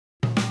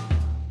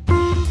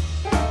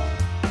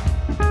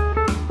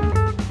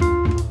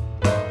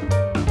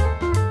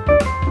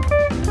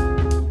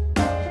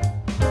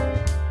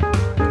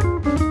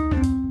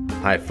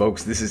Hi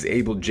folks, this is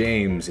Abel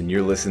James and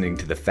you're listening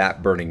to the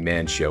Fat Burning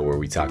Man Show, where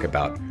we talk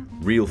about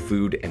real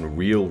food and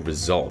real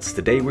results.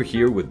 Today we're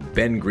here with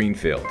Ben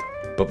Greenfield.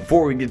 But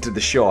before we get to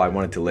the show, I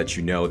wanted to let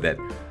you know that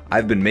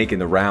I've been making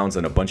the rounds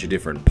on a bunch of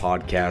different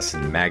podcasts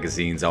and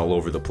magazines all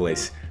over the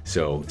place.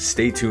 So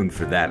stay tuned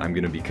for that. I'm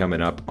going to be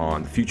coming up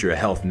on Future of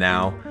Health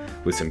Now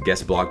with some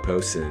guest blog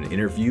posts and an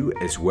interview,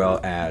 as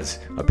well as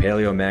a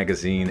paleo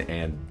magazine.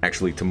 And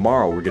actually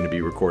tomorrow we're going to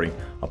be recording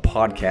a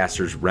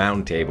podcasters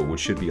roundtable,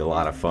 which should be a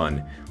lot of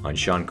fun, on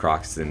Sean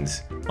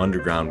Croxton's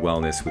Underground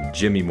Wellness with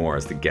Jimmy Moore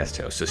as the guest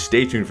host. So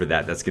stay tuned for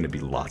that. That's going to be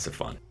lots of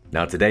fun.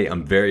 Now today,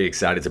 I'm very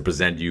excited to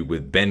present you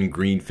with Ben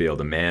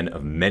Greenfield, a man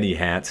of many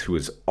hats who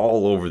is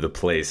all over the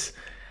place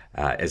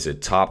as a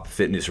top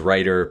fitness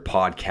writer,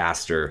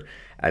 podcaster,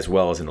 as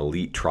well as an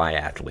elite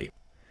triathlete.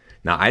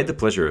 Now, I had the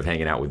pleasure of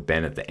hanging out with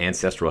Ben at the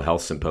Ancestral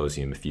Health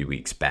Symposium a few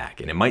weeks back,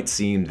 and it might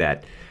seem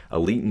that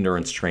elite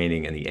endurance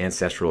training and the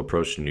ancestral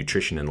approach to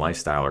nutrition and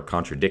lifestyle are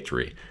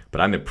contradictory, but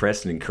I'm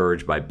impressed and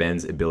encouraged by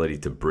Ben's ability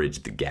to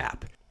bridge the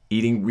gap.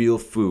 Eating real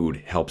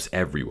food helps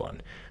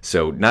everyone.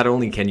 So not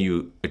only can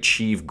you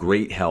achieve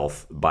great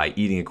health by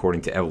eating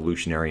according to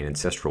evolutionary and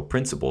ancestral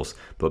principles,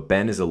 but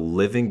Ben is a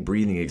living,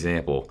 breathing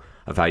example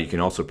of how you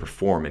can also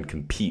perform and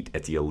compete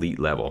at the elite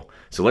level.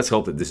 So let's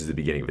hope that this is the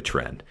beginning of a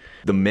trend.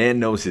 The man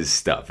knows his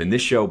stuff. In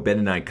this show, Ben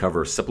and I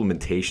cover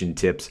supplementation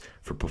tips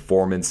for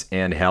performance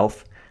and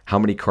health, how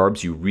many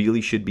carbs you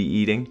really should be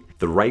eating,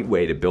 the right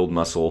way to build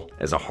muscle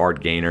as a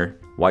hard gainer,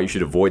 why you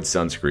should avoid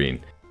sunscreen,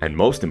 and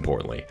most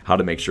importantly, how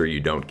to make sure you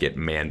don't get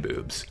man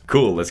boobs.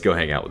 Cool, let's go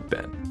hang out with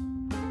Ben.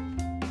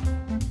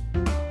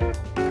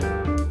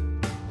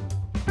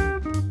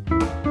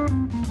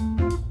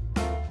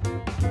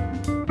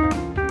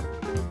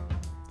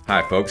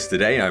 Hi folks,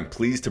 today I'm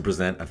pleased to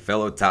present a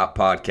fellow top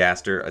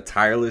podcaster, a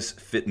tireless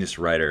fitness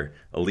writer,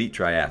 elite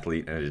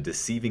triathlete, and a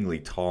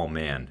deceivingly tall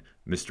man,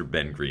 Mr.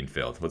 Ben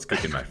Greenfield. What's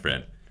cooking, my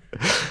friend?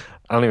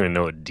 I don't even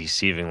know what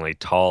deceivingly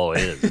tall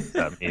is.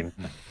 I mean,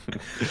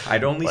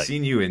 I'd only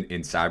seen you in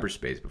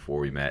cyberspace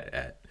before we met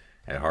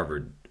at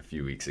Harvard a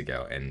few weeks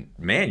ago, and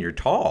man, you're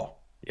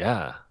tall.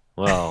 Yeah.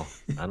 Well,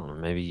 I don't know.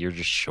 Maybe you're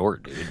just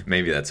short, dude.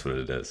 Maybe that's what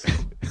it is.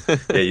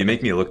 Yeah, you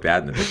make me look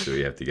bad in the picture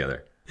we have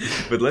together.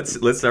 But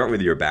let's start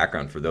with your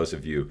background for those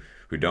of you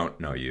who don't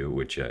know you,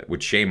 which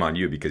shame on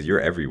you because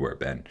you're everywhere,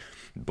 Ben.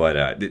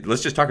 But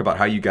let's just talk about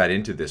how you got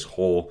into this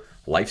whole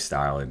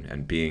lifestyle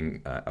and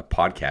being a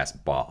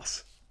podcast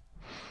boss.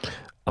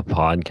 A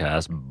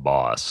podcast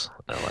boss.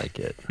 I like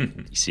it.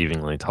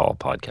 Deceivingly tall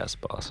podcast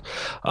boss.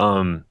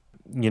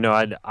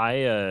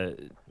 I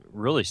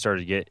really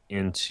started to get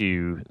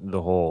into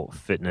the whole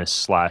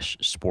fitness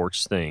 /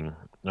 sports thing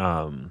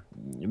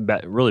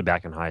really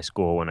back in high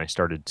school when I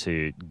started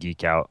to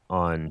geek out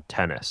on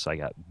tennis. I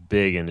got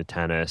big into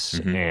tennis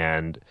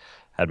and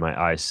had my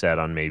eyes set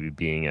on maybe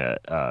being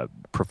a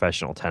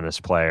professional tennis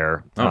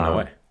player. Oh, no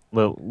way.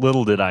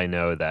 Little did I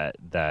know that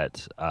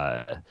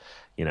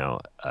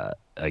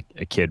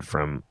a kid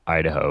from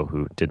Idaho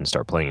who didn't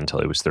start playing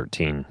until he was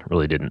 13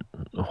 really didn't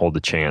hold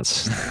the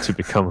chance to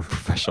become a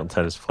professional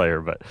tennis player.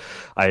 But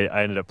I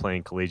ended up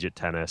playing collegiate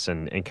tennis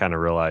and kind of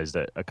realized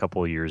that a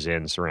couple of years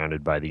in,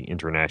 surrounded by the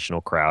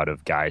international crowd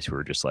of guys who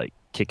were just like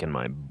kicking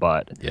my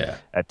butt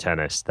at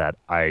tennis, that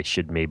I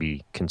should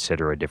maybe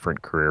consider a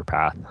different career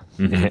path.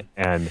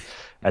 And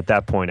at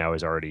that point, I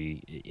was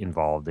already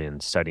involved in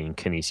studying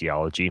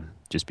kinesiology,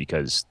 just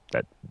because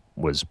that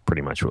was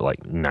pretty much what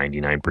like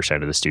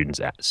 99% of the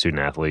student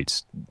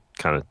athletes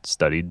kind of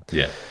studied.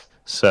 Yeah.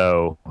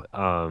 So,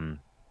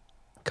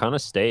 kind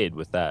of stayed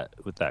with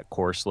that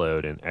course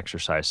load in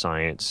exercise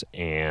science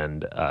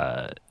and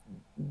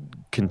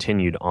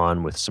continued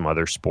on with some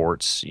other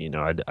sports. You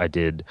know, I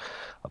did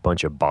a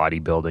bunch of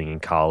bodybuilding in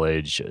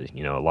college.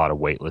 A lot of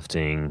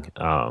weightlifting.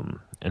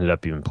 Ended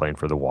up even playing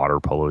for the water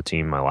polo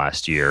team my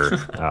last year.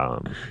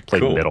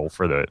 Played middle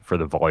for the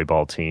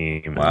volleyball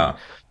team. Wow. And,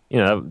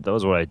 that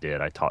was what I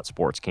did. I taught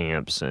sports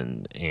camps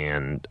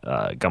and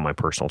got my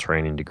personal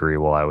training degree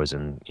while I was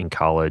in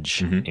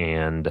college.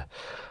 And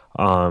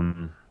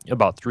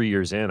about 3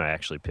 years in, I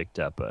actually picked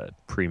up a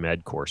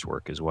pre-med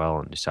coursework as well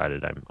and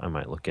decided I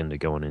might look into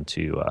going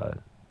into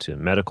to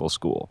medical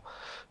school.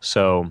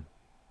 So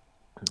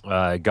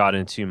I got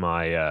into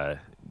my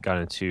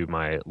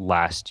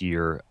last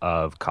year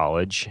of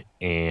college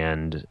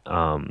and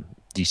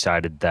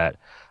decided that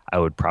I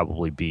would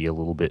probably be a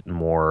little bit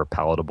more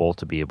palatable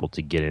to be able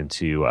to get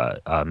into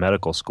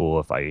medical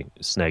school if I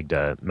snagged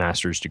a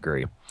master's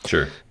degree.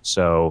 Sure.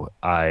 So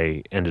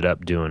I ended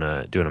up doing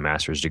a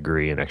master's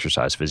degree in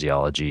exercise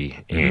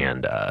physiology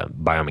and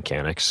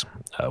biomechanics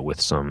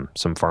with some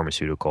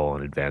pharmaceutical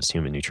and advanced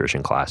human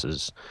nutrition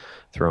classes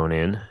thrown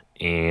in,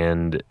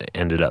 and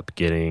ended up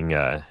getting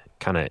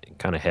kind of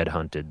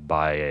headhunted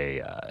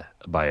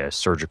by a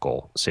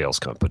surgical sales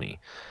company.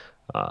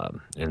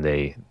 And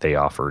they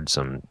offered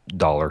some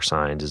dollar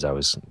signs as I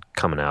was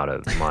coming out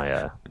of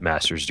my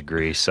master's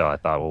degree. So I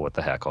thought, well, what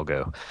the heck? I'll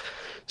go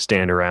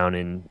stand around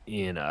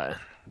in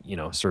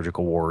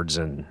surgical wards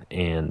and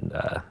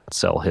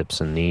sell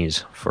hips and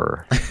knees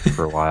for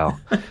a while.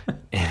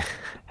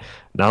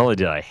 Not only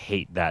did I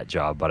hate that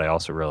job, but I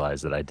also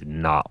realized that I did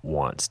not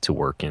want to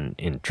work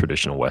in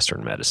traditional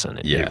Western medicine.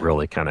 It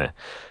really kind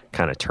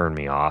of turned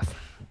me off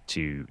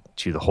to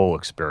the whole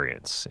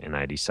experience, and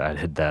I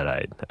decided that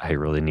I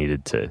really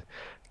needed to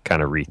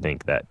kind of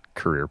rethink that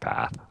career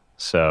path.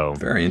 So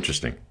very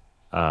interesting.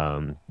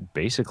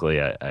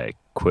 Basically, I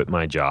quit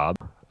my job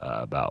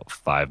about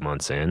 5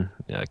 months in.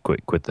 I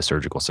quit the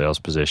surgical sales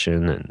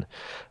position,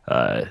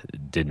 and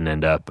didn't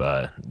end up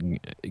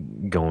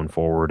going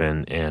forward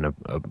and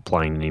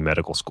applying to any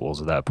medical schools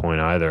at that point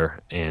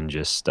either, and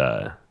just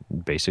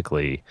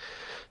basically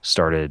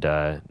started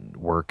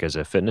work as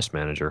a fitness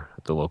manager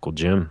at the local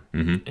gym,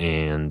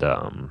 and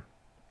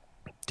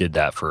did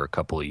that for a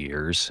couple of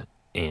years,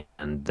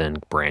 and then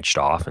branched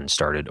off and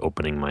started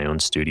opening my own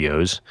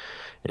studios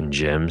and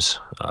gyms,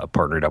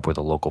 partnered up with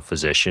a local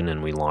physician,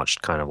 and we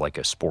launched kind of like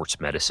a sports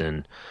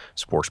medicine,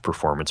 sports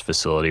performance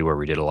facility where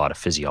we did a lot of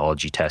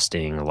physiology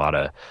testing, a lot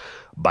of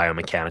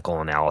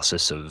biomechanical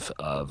analysis of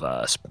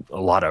a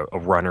lot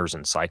of runners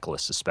and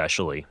cyclists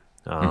especially.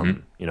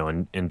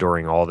 And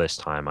during all this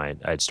time,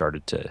 I'd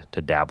started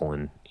to dabble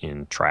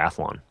in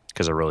triathlon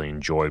because I really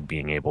enjoyed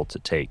being able to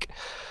take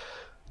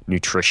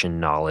nutrition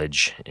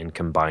knowledge and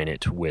combine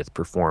it with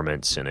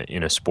performance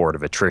in a sport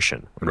of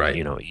attrition. Right.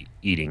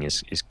 Eating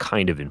is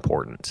kind of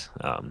important,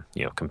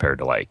 compared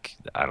to like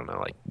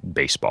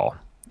baseball,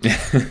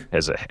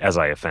 as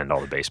I offend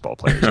all the baseball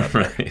players out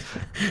there. Right.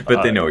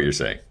 But they know what you're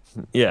saying.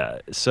 Yeah.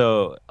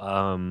 So,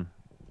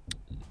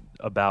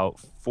 about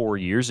 4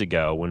 years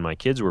ago when my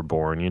kids were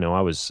born,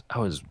 I was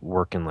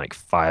working like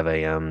 5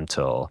 a.m.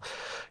 till,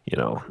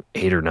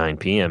 8 or 9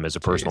 p.m. as a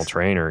personal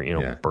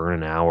trainer,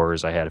 burning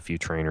hours. I had a few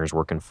trainers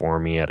working for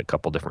me at a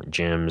couple different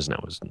gyms, and I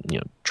was,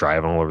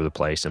 driving all over the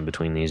place in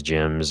between these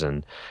gyms,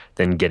 and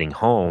then getting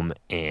home.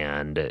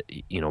 And,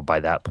 by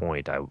that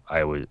point I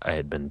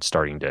had been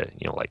starting to,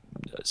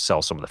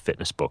 sell some of the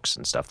fitness books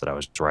and stuff that I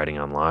was writing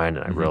online.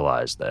 And I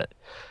realized that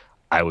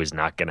I was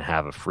not going to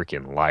have a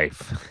freaking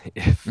life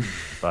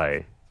if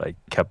I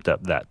kept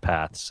up that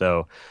path.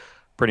 So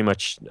pretty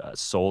much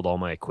sold all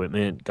my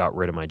equipment, got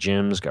rid of my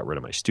gyms, got rid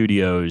of my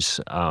studios,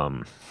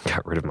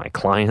 got rid of my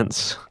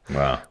clients.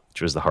 Wow.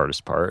 Which was the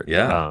hardest part.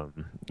 Yeah.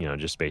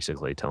 Just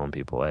basically telling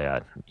people, hey,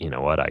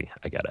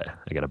 I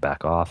gotta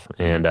back off,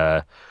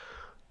 and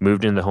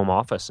moved into the home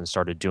office and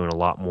started doing a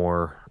lot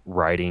more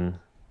writing,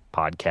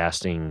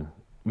 podcasting,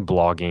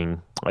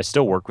 blogging. I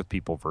still work with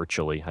people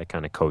virtually. I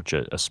kind of coach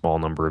a small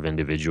number of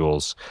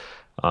individuals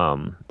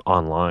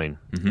online,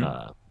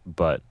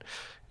 but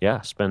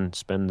yeah, spend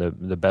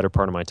the better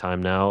part of my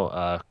time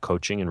now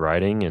coaching and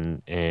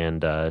writing,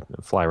 and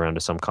fly around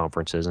to some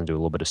conferences and do a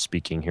little bit of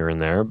speaking here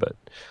and there. But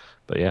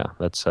yeah,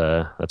 that's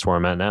where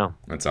I'm at now.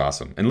 That's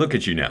awesome. And look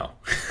at you now.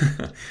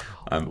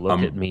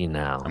 Look at me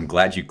now. I'm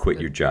glad you quit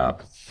your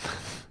job.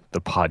 The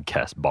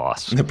podcast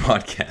boss. The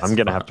podcast I'm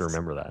going to have to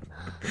remember that.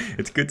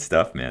 It's good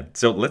stuff, man.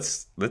 So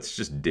let's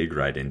just dig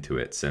right into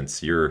it,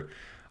 since you're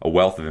a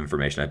wealth of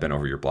information. I've been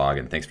over your blog,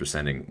 and thanks for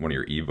sending one of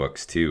your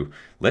ebooks too.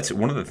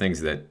 One of the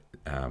things that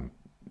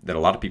a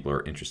lot of people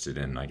are interested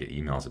in, I get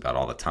emails about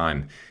all the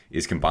time,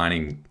 is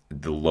combining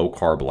the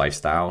low-carb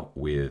lifestyle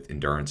with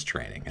endurance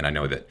training. And I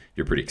know that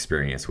you're pretty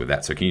experienced with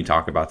that. So can you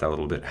talk about that a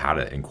little bit, how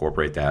to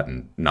incorporate that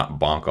and not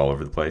bonk all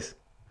over the place?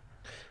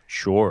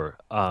 Sure.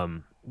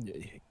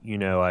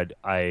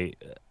 I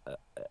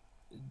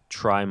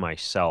try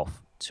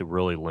myself to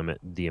really limit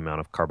the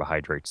amount of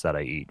carbohydrates that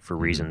I eat for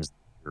reasons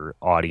your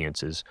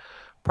audience is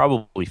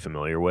probably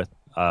familiar with.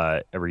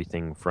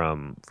 Everything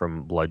from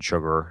blood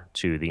sugar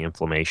to the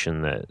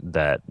inflammation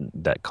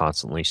that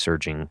constantly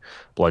surging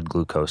blood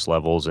glucose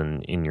levels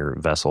in your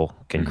vessel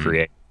can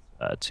create,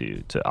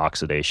 to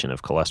oxidation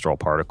of cholesterol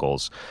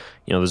particles.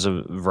 There's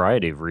a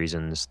variety of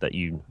reasons that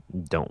you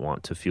don't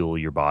want to fuel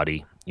your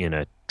body in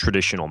a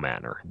traditional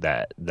manner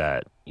that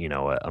a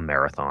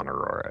marathoner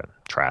or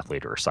a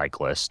triathlete or a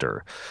cyclist,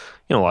 or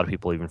a lot of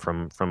people even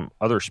from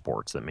other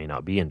sports that may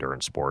not be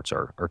endurance sports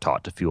are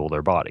taught to fuel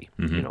their body.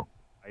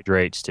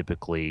 Carbohydrates,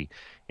 typically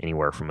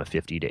anywhere from a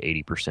 50 to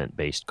 80%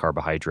 based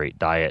carbohydrate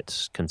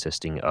diet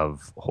consisting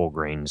of whole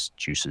grains,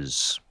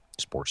 juices,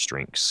 sports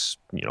drinks,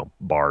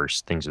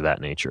 bars, things of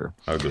that nature.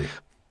 Ugly.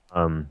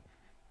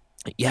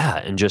 Yeah,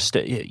 and just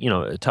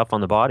tough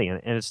on the body,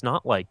 and it's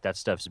not like that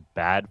stuff's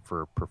bad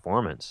for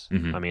performance.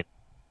 I mean,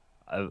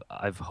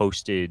 I've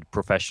hosted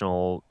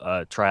professional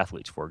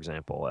triathletes, for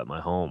example, at my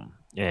home,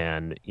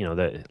 and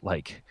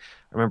I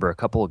remember a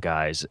couple of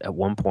guys at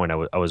one point.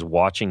 I was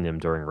watching them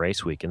during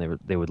race week, and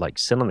they would like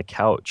sit on the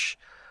couch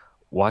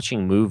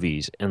watching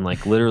movies and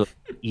like literally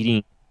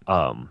eating.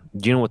 Do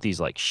you know what these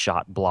like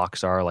shot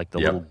blocks are? Like the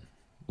little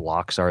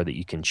blocks are that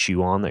you can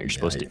chew on that you're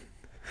supposed to.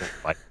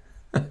 Like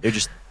they're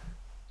just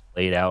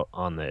laid out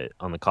on the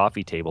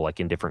coffee table, like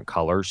in different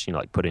colors.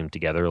 Like putting them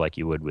together like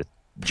you would with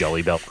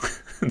Jelly Bell.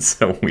 It's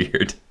so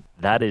weird.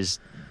 That's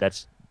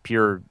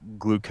pure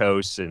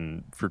glucose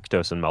and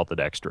fructose and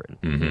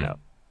maltodextrin.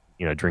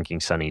 drinking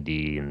Sunny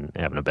D and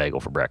having a bagel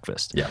for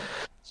breakfast. Yeah.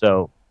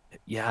 So,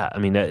 yeah, I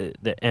mean,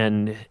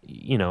 and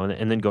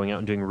then going out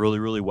and doing really,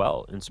 really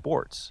well in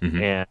sports.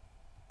 Mm-hmm. And,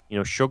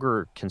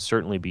 sugar can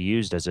certainly be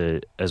used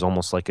as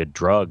almost like a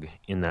drug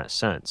in that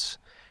sense,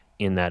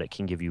 in that it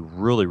can give you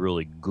really,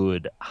 really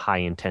good high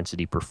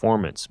intensity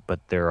performance. But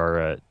there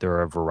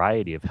are a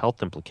variety of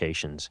health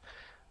implications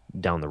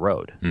down the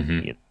road.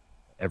 Mm-hmm.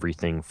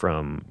 Everything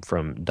from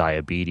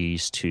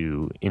diabetes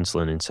to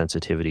insulin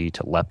insensitivity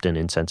to leptin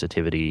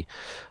insensitivity,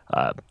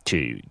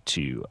 to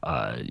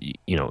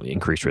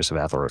increased risk of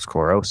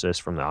atherosclerosis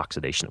from the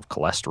oxidation of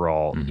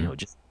cholesterol. Mm-hmm.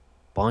 Just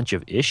a bunch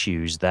of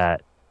issues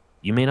that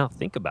you may not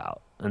think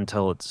about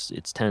until it's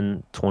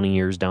 10, 20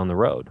 years down the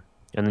road.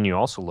 And then you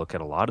also look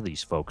at a lot of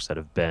these folks that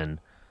have been,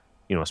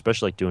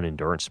 especially like doing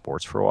endurance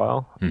sports for a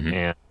while, Mm-hmm.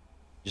 and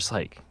just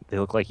like they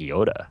look like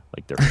Yoda,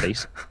 like their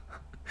face.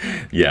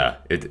 Yeah,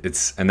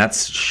 it's and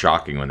that's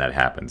shocking when that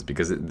happens,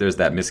 because there's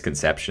that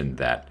misconception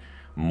that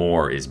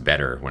more is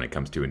better when it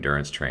comes to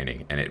endurance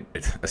training, and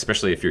it's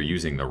especially if you're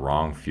using the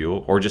wrong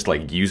fuel or just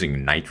like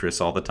using nitrous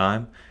all the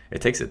time,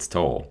 it takes its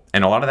toll.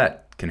 And a lot of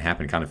that can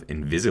happen kind of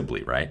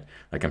invisibly, right?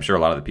 Like, I'm sure a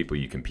lot of the people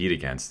you compete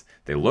against,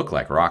 they look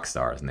like rock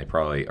stars and they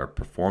probably are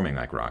performing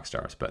like rock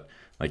stars, but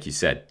like you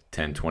said,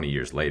 10, 20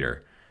 years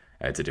later,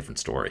 it's a different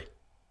story.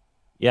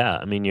 Yeah,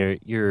 I mean,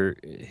 you're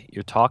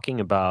talking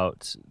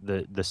about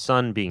the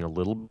sun being a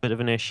little bit of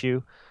an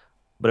issue,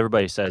 but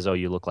everybody says, "Oh,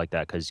 you look like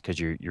that because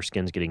your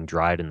skin's getting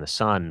dried in the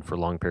sun for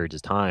long periods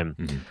of time."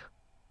 Mm-hmm.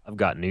 I've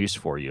got news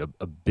for you.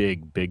 A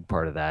big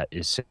part of that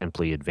is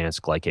simply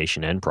advanced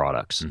glycation end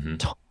products,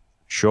 Mm-hmm.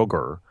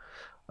 sugar,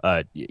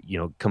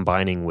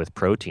 combining with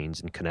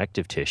proteins and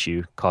connective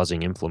tissue,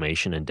 causing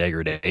inflammation and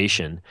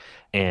degradation,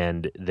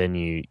 and then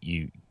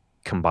you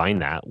combine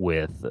that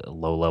with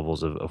low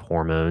levels of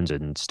hormones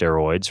and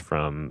steroids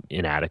from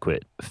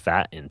inadequate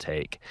fat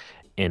intake,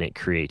 and it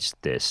creates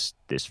this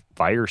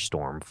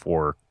firestorm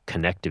for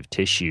connective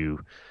tissue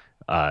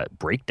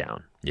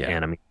breakdown. Yeah.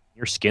 And I mean,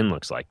 your skin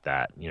looks like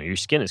that. Your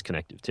skin is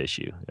connective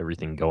tissue.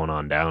 Everything going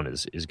on down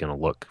is going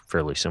to look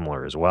fairly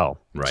similar as well.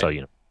 Right. So,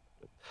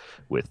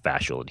 with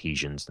fascial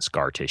adhesions and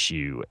scar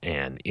tissue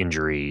and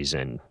injuries,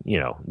 and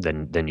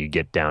then you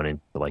get down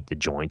into like the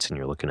joints, and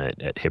you're looking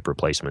at hip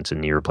replacements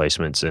and knee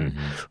replacements, and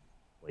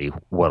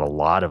what a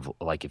lot of,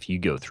 like, if you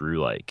go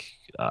through like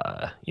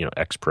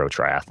ex-pro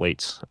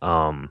triathletes,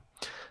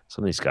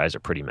 some of these guys are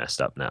pretty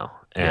messed up now.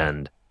 Yeah.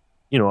 And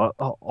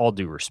all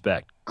due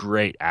respect,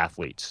 great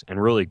athletes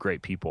and really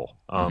great people,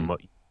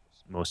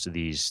 most of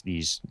these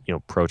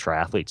pro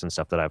triathletes and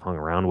stuff that I've hung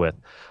around with,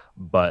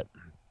 but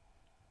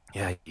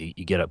yeah,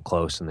 you get up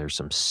close and there's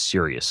some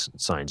serious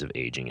signs of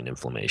aging and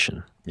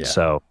inflammation. Yeah.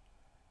 So,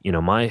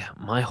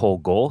 my whole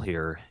goal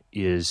here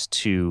is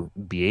to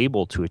be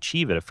able to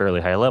achieve at a fairly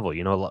high level,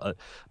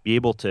 be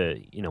able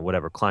to,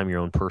 climb your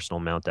own personal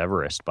Mount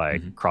Everest by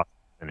crossing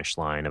the finish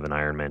line of an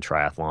Ironman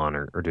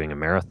triathlon or doing a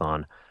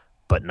marathon,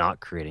 but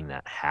not creating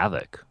that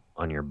havoc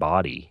on your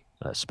body,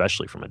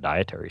 especially from a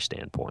dietary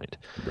standpoint.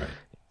 Right.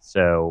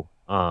 So,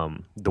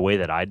 the way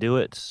that I do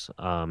it,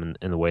 and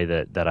the way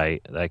that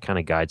I kind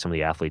of guide some of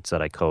the athletes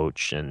that I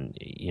coach, and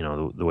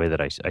the way that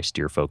I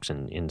steer folks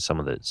in some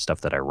of the stuff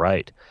that I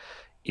write,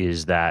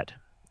 is that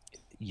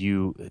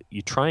you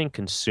try and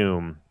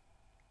consume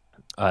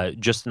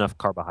just enough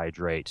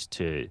carbohydrates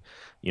to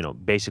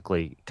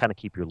basically kind of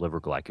keep your liver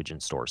glycogen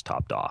stores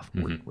topped off.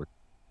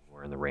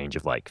 We're in the range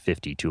of like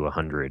 50 to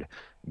 100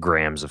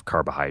 grams of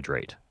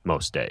carbohydrate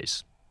most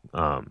days,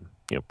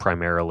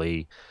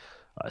 primarily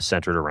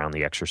centered around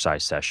the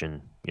exercise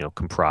session,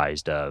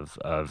 comprised of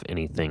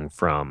anything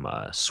from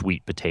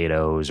sweet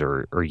potatoes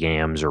or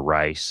yams or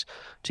rice,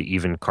 to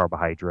even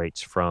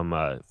carbohydrates from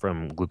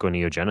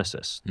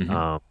gluconeogenesis,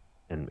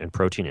 and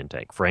protein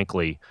intake.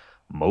 Frankly,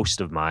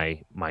 most of my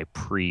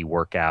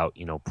pre-workout,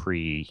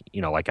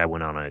 like I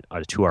went on a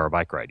 2-hour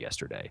bike ride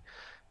yesterday.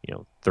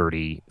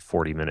 30,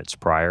 40 minutes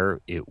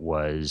prior, it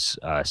was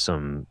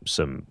some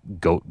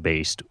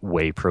goat-based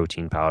whey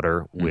protein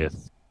powder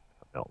with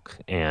milk,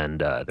 and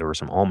there were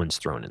some almonds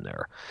thrown in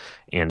there,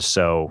 and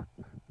so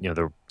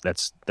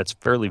that's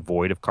fairly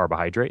void of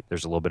carbohydrate.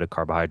 There's a little bit of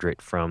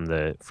carbohydrate from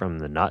the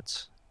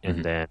nuts,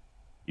 and then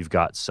you've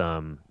got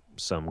some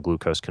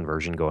glucose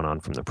conversion going on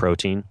from the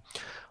protein,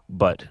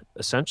 but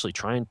essentially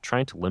trying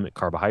to limit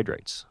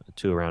carbohydrates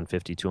to around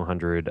 50 to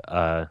 100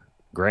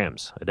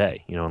 grams a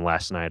day. And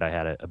last night I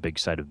had a big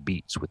side of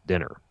beets with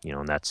dinner,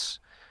 and that's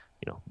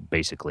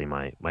basically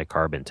my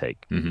carb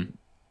intake.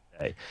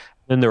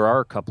 Then there are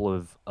a couple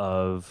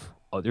of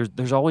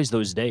there's always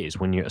those days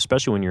when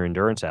especially when you're an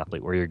endurance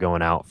athlete, where you're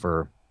going out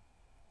for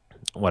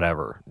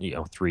whatever,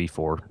 3,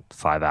 4,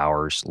 5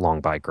 hours,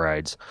 long bike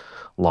rides,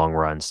 long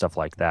runs, stuff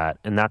like that.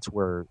 And that's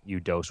where you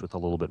dose with a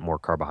little bit more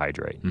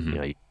carbohydrate. You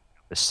have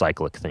this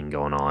cyclic thing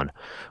going on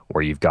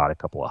where you've got a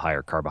couple of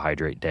higher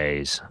carbohydrate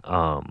days.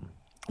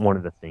 One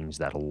of the things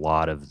that a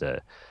lot of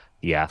the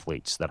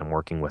athletes that I'm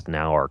working with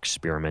now are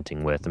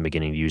experimenting with and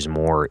beginning to use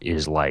more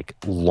is like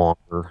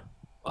longer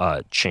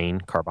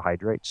chain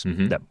carbohydrates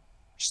that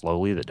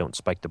slowly, that don't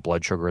spike the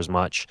blood sugar as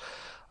much.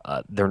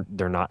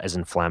 they're not as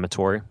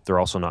inflammatory. They're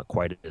also not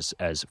quite as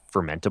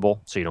fermentable,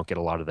 so you don't get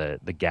a lot of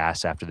the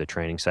gas after the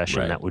training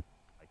session. Right. That would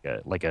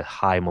like a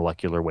high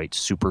molecular weight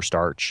super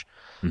starch.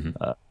 Mm-hmm.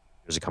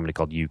 There's a company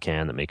called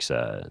UCAN that makes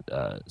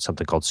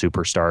something called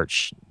super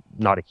starch.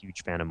 Not a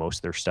huge fan of most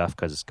of their stuff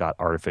because it's got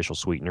artificial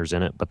sweeteners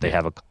in it, but they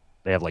have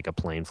like a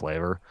plain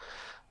flavor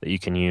that you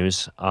can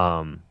use.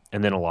 And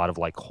then a lot of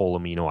like whole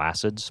amino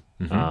acids,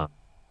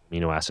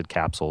 amino acid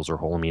capsules or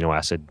whole amino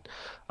acid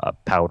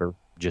powder,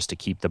 just to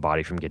keep the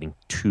body from getting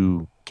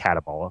too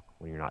catabolic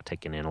when you're not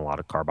taking in a lot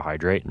of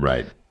carbohydrate.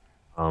 Right.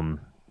 And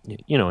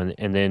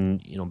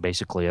then,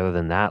 basically other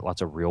than that,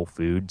 lots of real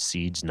food,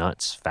 seeds,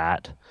 nuts,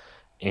 fat,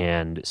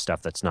 and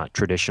stuff that's not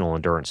traditional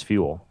endurance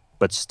fuel,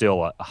 but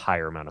still a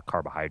higher amount of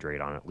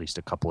carbohydrate on at least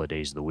a couple of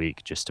days of the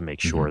week, just to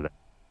make sure that,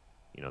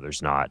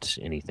 there's not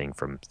anything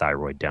from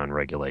thyroid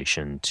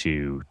downregulation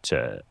to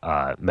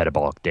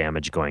metabolic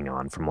damage going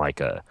on from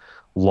like a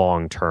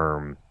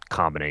long-term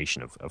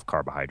combination of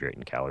carbohydrate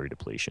and calorie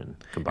depletion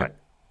combined with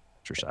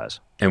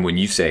exercise. And when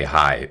you say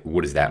high,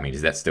 what does that mean?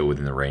 Is that still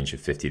within the range of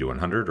 50 to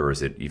 100, or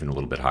is it even a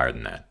little bit higher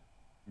than that?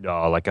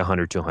 No, like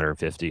 100 to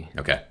 150.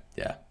 Okay,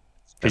 yeah.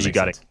 Because you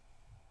got to,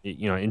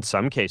 in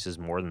some cases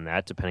more than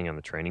that, depending on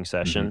the training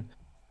session,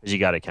 because you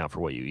got to account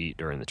for what you eat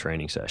during the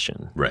training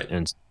session. Right.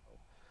 And,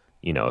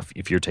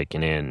 if you're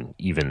taking in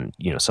even,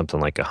 something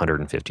like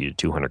 150 to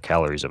 200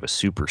 calories of a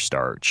super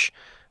starch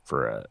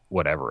for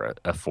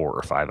a 4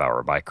 or 5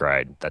 hour bike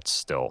ride, that's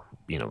still,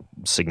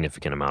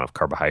 significant amount of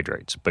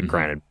carbohydrates. But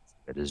granted,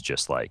 it is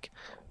just like,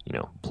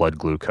 blood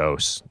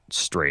glucose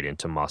straight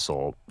into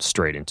muscle,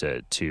 straight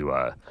into to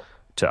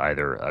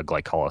either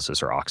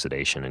glycolysis or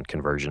oxidation and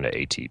conversion to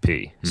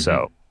ATP.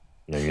 So,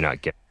 you're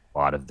not getting a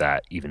lot of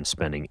that even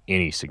spending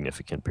any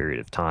significant period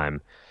of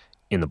time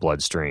in the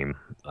bloodstream,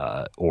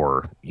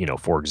 or,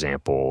 for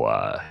example,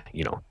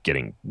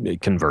 getting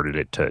converted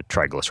it to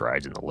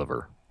triglycerides in the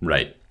liver.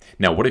 Right.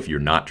 Now, what if you're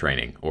not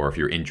training or if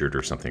you're injured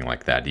or something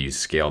like that? Do you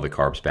scale the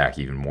carbs back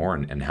even more,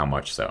 and how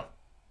much so?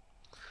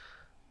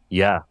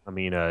 Yeah. I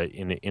mean,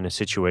 in a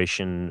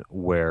situation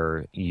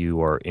where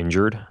you are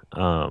injured,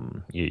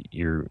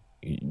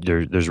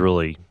 there's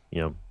really,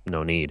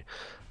 no need.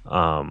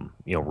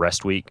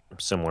 Rest week,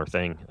 similar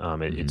thing.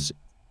 It's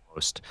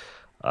most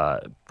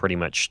pretty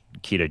much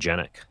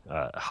ketogenic,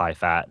 high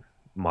fat,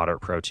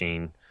 moderate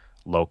protein,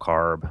 low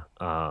carb,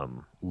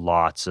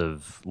 lots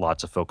of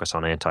focus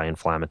on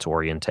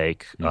anti-inflammatory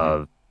intake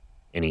of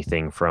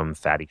anything from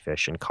fatty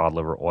fish and cod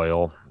liver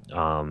oil,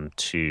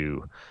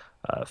 to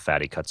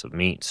fatty cuts of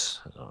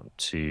meats,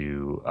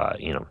 to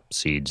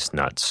seeds,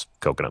 nuts,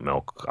 coconut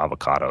milk,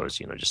 avocados,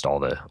 just all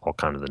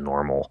kind of the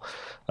normal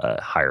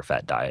higher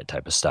fat diet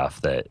type of stuff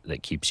that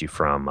keeps you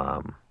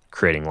from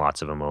creating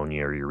lots of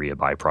ammonia or urea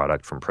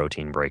byproduct from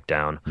protein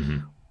breakdown.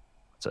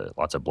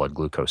 Lots of blood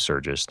glucose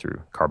surges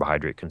through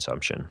carbohydrate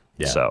consumption.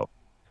 Yeah. So,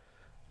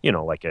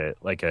 like a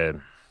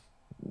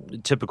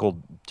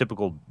typical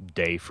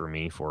day for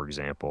me, for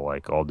example,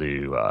 like I'll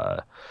do,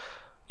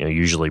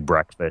 usually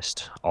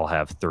breakfast, I'll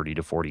have 30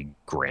 to 40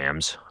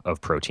 grams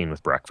of protein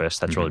with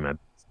breakfast. That's really my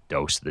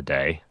dose of the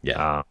day.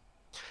 Yeah.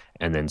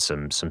 And then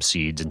some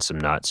seeds and some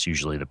nuts.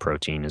 Usually the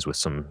protein is with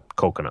some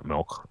coconut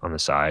milk on the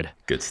side.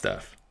 Good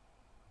stuff.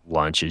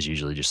 Lunch is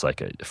usually just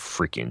like a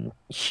freaking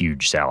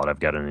huge salad. I've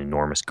got an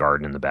enormous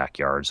garden in the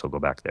backyard, so I'll go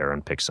back there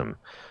and pick some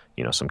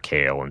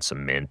kale and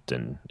some mint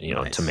and,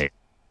 Nice. tomato,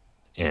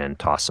 and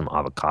toss some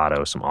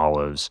avocado, some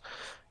olives,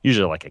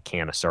 usually like a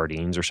can of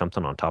sardines or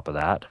something on top of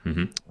that.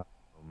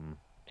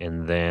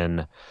 And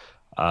then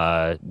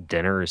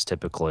dinner is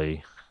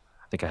typically,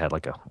 I think I had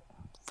like a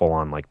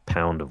full-on like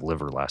pound of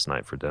liver last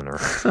night for dinner.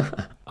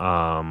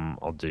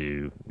 I'll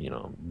do,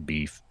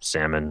 beef,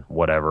 salmon,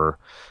 whatever,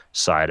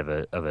 side of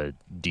a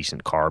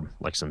decent carb,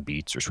 like some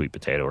beets or sweet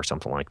potato or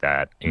something like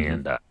that.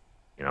 And,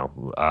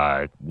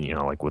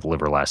 like with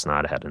liver last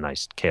night, I had a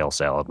nice kale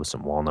salad with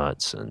some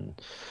walnuts, and,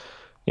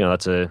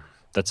 that's a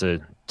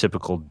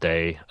typical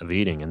day of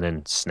eating. And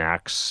then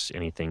snacks,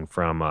 anything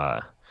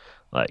from,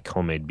 like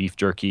homemade beef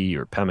jerky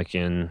or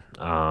pemmican,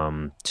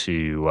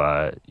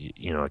 to,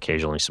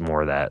 occasionally some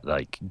more of that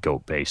like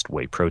goat-based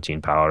whey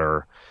protein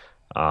powder,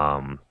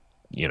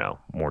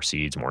 more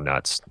seeds, more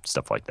nuts,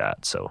 stuff like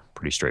that. So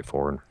pretty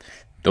straightforward.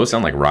 Those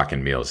sound like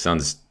rockin' meals.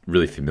 Sounds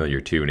really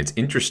familiar too. And it's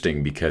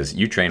interesting because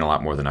you train a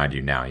lot more than I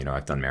do now.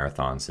 I've done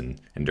marathons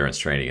and endurance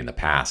training in the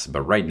past,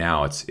 but right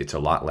now it's a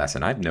lot less.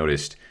 And I've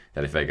noticed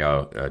that if I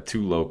go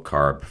too low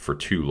carb for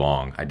too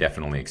long, I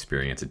definitely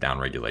experience a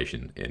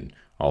downregulation in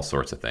all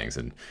sorts of things.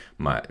 And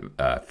my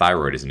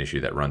thyroid is an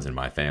issue that runs in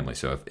my family.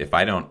 So if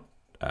I don't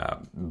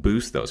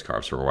boost those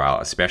carbs for a while,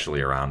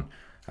 especially around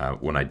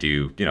when I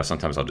do,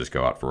 sometimes I'll just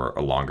go out for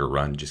a longer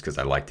run just because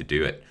I like to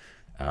do it.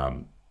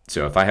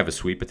 So if I have a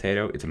sweet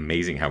potato, it's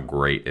amazing how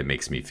great it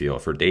makes me feel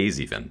for days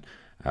even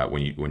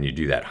when you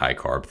do that high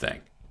carb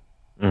thing.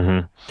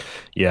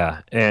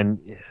 Yeah.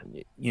 And,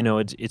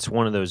 it's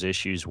one of those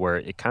issues where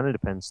it kind of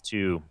depends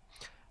too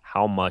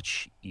how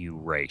much you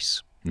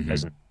race.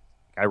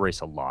 I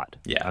race a lot.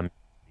 Yeah. I'm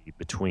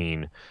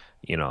between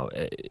you know,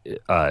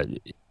 uh,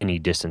 any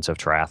distance of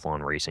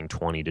triathlon racing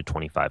 20 to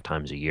 25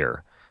 times a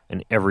year.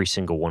 And every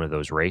single one of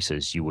those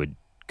races you would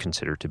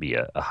consider to be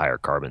a higher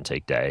carb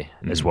intake day,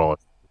 as Hmm. well as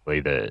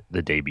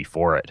the day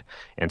before it.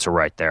 And so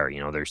right there,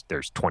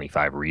 there's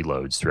 25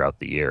 reloads throughout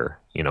the year.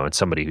 And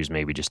somebody who's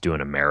maybe just doing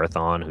a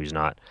marathon, who's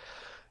not,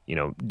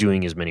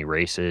 doing as many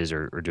races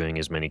or doing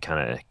as many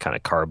kind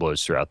of carb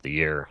loads throughout the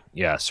year.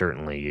 Yeah,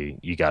 certainly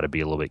you got to be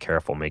a little bit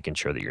careful making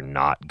sure that you're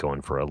not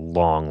going for a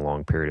long,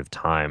 long period of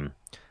time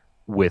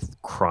with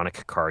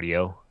chronic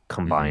cardio Hmm.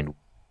 combined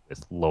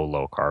with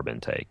low carb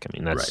intake. I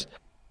mean, Right. that's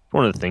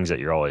one of the things that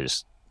you're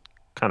always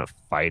kind of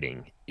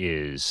fighting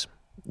is,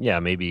 yeah,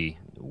 maybe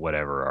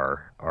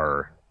whatever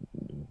our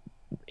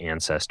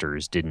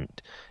ancestors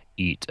didn't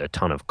eat a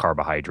ton of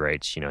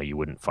carbohydrates. You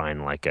wouldn't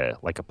find like a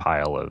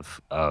pile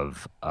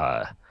of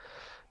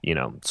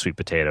sweet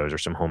potatoes or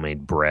some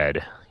homemade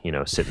bread,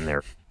 sitting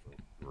there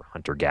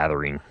hunter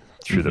gathering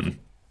through the Hmm.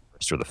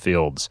 through the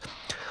fields.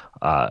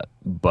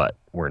 But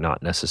we're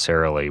not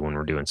necessarily, when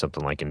we're doing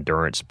something like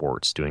endurance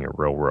sports, doing a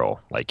real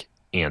like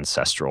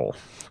ancestral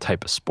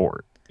type of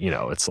sport.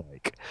 It's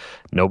like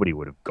nobody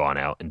would have gone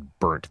out and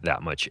burnt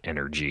that much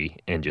energy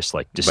and just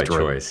like By destroyed.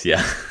 choice,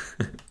 yeah.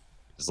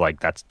 It's like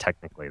that's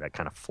technically that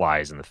kind of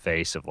flies in the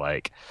face of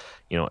like,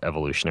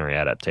 evolutionary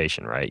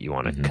adaptation, right? You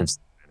want to Hmm.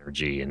 conserve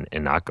energy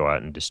and not go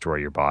out and destroy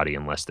your body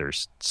unless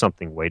there's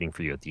something waiting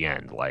for you at the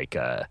end, like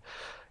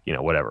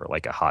whatever,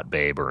 like a hot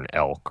babe or an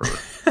elk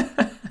or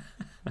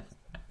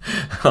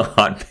A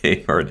hot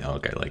paper and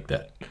elk. I like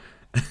that.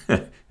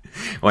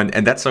 Well,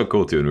 and that's so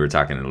cool too. And we were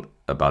talking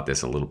about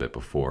this a little bit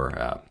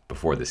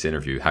before this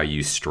interview. How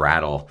you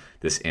straddle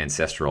this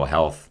ancestral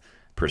health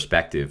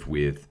perspective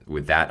with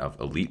that of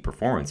elite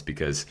performance,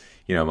 because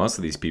most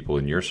of these people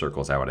in your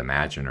circles, I would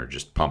imagine, are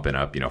just pumping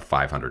up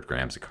 500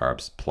 grams of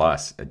carbs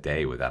plus a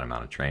day with that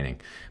amount of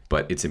training.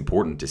 But it's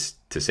important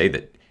to say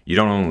that you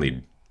don't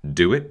only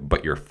do it,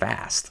 but you're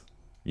fast.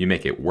 You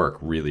make it work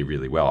really,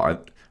 really well.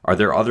 Are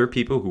there other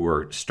people who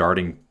are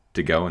starting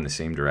to go in the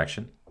same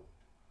direction?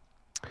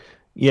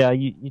 yeah,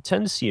 you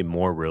tend to see it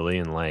more really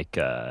in like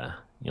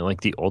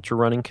like the ultra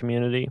running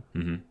community.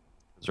 Hmm.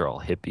 Those are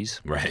all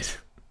hippies. Right.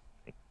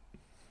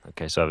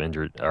 Okay, so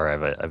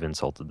I've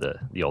insulted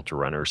the ultra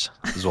runners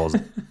as well as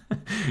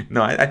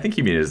No, I think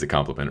you mean it as a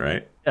compliment,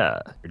 right? yeah,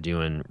 they're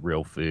doing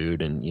real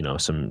food and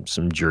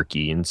some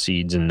jerky and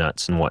seeds and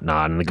nuts and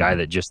whatnot. And the guy Hmm.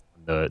 that just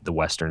the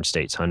Western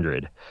States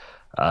 100,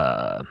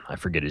 I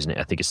forget his name.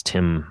 I think it's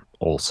Tim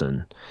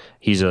Olson.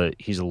 He's a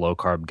low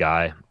carb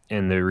guy,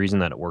 and the reason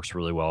that it works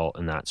really well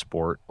in that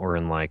sport or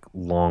in like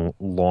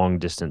long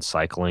distance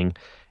cycling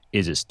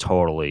is it's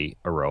totally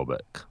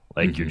aerobic.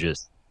 Like you're Hmm.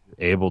 just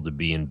able to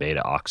be in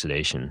beta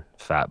oxidation,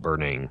 fat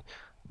burning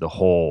the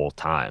whole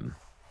time.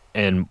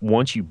 And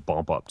once you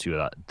bump up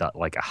to that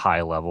like a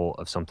high level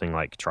of something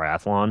like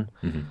triathlon,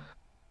 Hmm.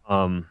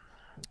 um,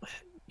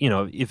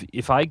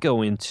 if I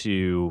go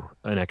into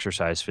an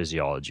exercise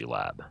physiology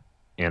lab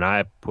and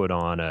I put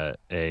on a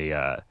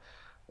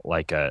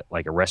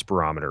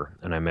respirometer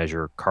and I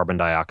measure carbon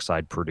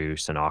dioxide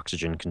produced and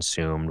oxygen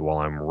consumed while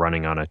I'm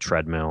running on a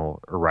treadmill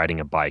or riding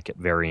a bike at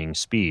varying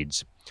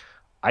speeds,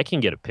 I can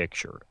get a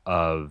picture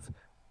of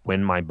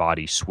when my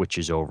body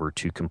switches over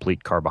to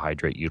complete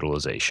carbohydrate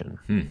utilization.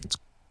 Hmm. It's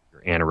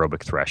your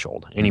anaerobic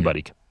threshold. Hmm.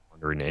 Anybody can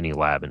wander in any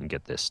lab and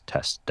get this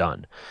test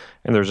done.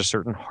 And there's a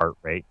certain heart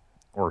rate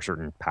or a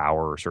certain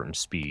power or certain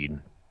speed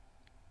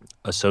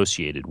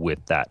associated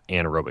with that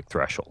anaerobic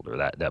threshold or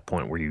that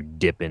point where you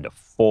dip into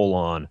full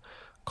on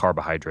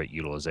carbohydrate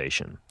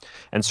utilization.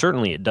 And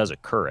certainly it does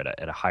occur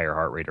at a higher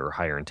heart rate or a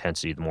higher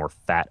intensity, the more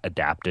fat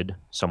adapted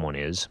someone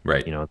is,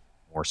 Right.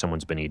 or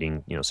someone's been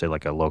eating, say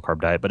like a low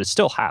carb diet, but it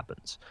still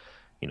happens.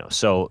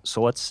 So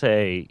let's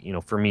say,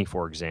 for me,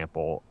 for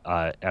example,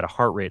 at a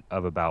heart rate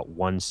of about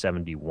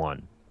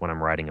 171 when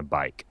I'm riding a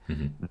bike,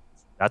 Hmm.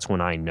 that's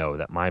when I know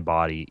that my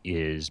body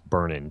is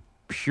burning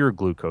pure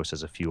glucose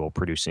as a fuel,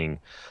 producing,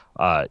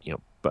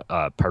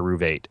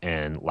 pyruvate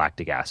and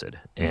lactic acid.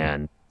 Hmm.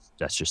 And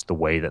that's just the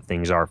way that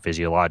things are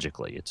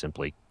physiologically. It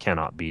simply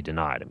cannot be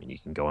denied. I mean, you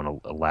can go in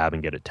a lab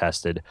and get it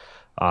tested.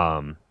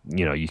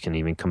 You can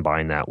even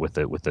combine that with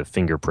a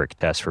finger prick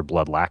test for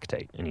blood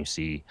lactate, and you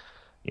see,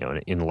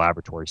 in the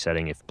laboratory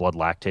setting, if blood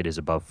lactate is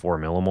above 4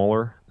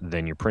 millimolar,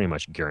 then you're pretty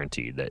much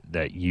guaranteed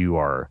that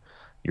you're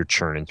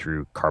churning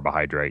through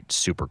carbohydrate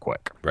super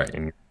quick, Right.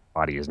 and your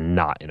body is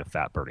not in a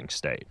fat burning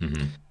state. Hmm.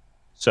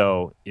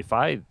 So if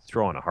I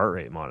throw on a heart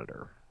rate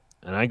monitor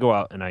and I go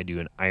out and I do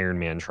an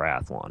Ironman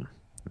triathlon,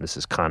 this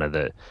is kind of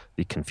the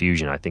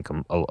confusion I think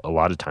a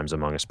lot of times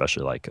among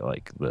especially like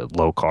the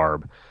low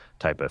carb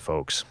type of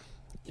folks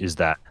is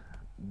that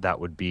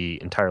would be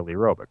entirely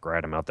aerobic,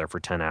 right? I'm out there for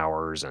 10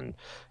 hours and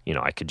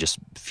I could just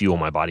fuel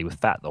my body with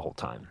fat the whole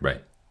time.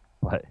 Right.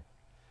 But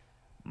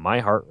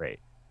my heart rate,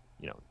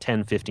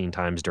 10, 15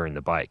 times during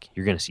the bike,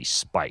 you're going to see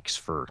spikes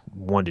for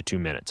 1 to 2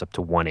 minutes up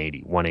to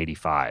 180,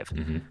 185.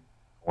 Hmm.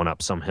 Going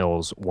up some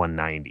hills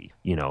 190.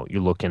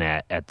 You're looking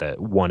at the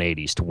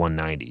 180s to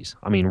 190s.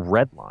 I mean,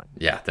 red line,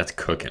 Yeah, that's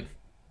cooking.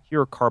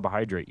 pure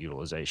carbohydrate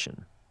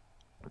utilization.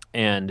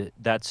 And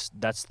that's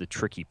the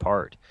tricky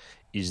part,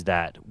 is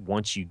that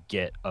once you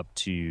get up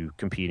to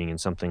competing in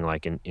something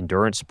like an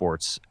endurance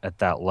sports at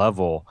that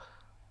level,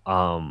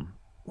 um,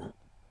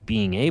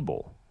 being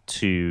able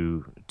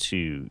to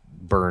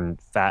burn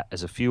fat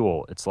as a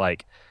fuel, it's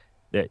like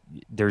that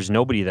there's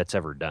nobody that's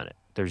ever done it.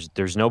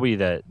 There's nobody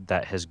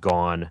that has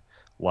gone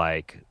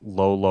like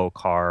low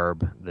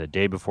carb the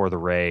day before the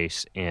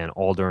race and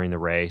all during the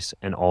race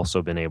and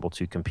also been able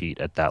to compete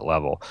at that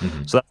level.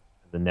 Hmm. So that's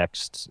the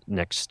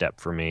next step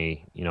for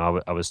me.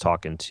 I was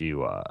talking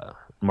to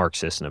Mark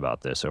Sisson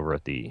about this over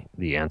at the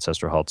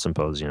Ancestral Health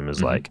Symposium. Is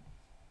Hmm. like,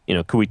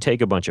 could we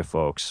take a bunch of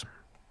folks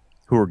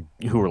who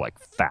are like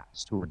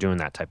fast, who are doing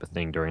that type of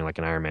thing during like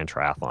an Ironman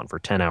triathlon for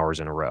 10 hours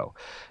in a row,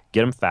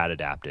 get them fat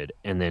adapted,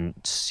 and then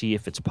see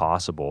if it's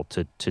possible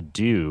to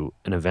do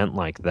an event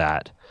like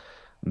that,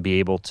 be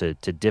able to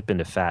dip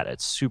into fat at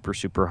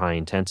super high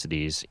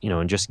intensities,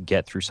 and just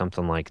get through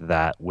something like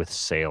that with,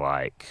 say,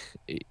 like,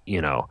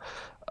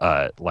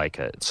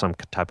 some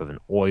type of an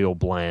oil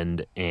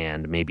blend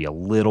and maybe a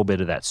little bit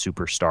of that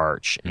super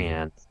starch Hmm.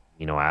 and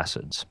amino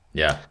acids.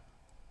 Yeah.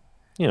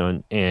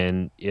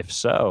 And if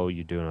so,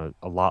 you're doing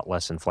a lot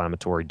less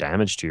inflammatory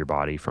damage to your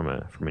body from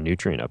a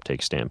nutrient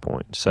uptake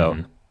standpoint. So,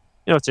 Hmm.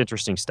 it's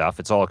interesting stuff.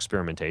 It's all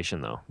experimentation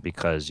though,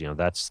 because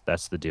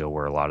that's the deal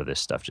where a lot of this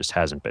stuff just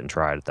hasn't been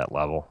tried at that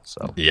level.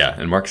 So Yeah,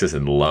 and Mark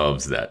Sisson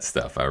loves that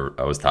stuff. I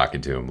was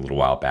talking to him a little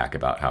while back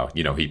about how,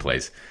 he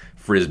plays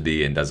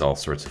frisbee and does all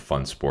sorts of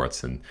fun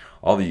sports. And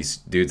all these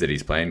dudes that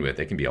he's playing with,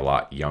 they can be a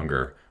lot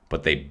younger,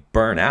 but they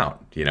burn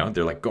out.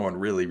 They're like going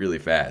really, really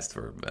fast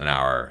for an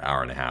hour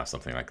and a half,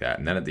 something like that.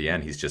 And then at the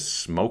end, he's just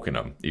smoking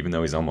them, even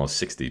though he's almost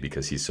 60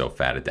 because he's so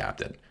fat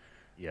adapted.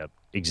 yep,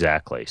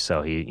 exactly.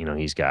 So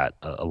he's got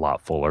a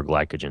lot fuller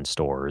glycogen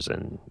stores,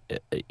 and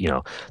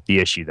the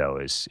issue though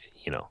is,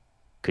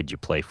 could you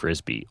play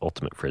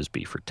ultimate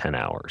frisbee for 10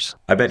 hours?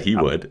 I bet he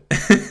would.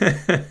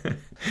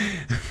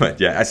 But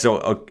yeah,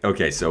 so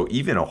okay, so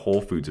even a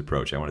whole foods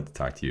approach, I wanted to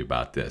talk to you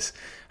about this,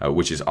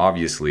 which is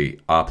obviously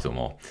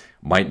optimal,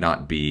 might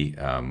not be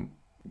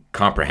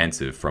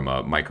comprehensive from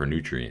a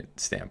micronutrient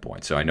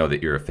standpoint. So I know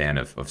that you're a fan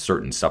of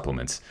certain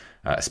supplements,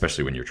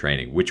 especially when you're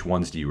training. Which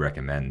ones do you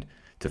recommend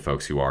to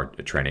folks who are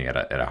training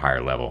at a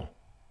higher level?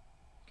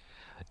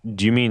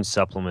 Do you mean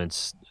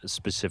supplements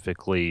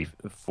specifically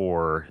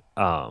for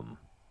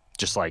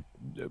just like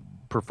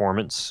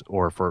performance,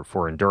 or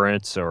for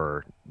endurance,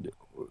 or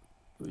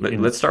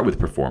Let's start with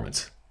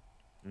performance.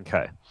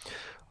 okay.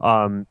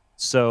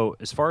 So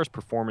as far as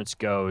performance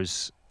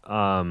goes,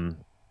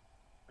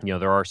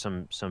 there are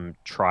some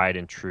tried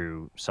and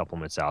true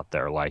supplements out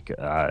there, like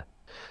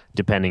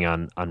depending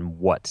on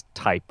what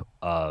type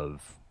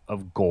of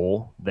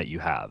goal that you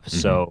have. Hmm.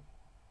 So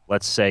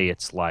let's say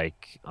it's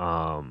like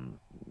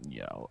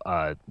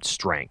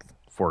strength,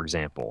 for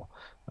example.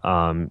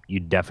 You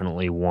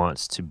definitely want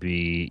to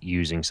be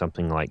using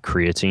something like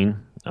creatine.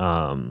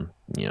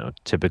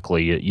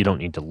 Typically you don't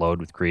need to load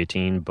with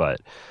creatine, but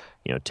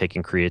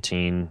taking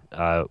creatine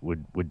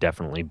would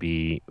definitely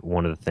be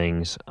one of the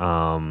things.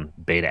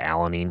 Beta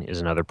alanine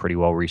is another pretty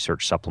well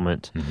researched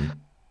supplement. Hmm.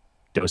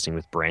 Dosing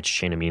with branched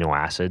chain amino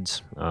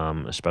acids,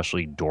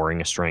 especially during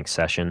a strength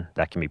session,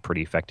 that can be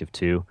pretty effective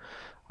too.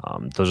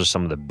 Those are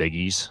some of the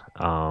biggies.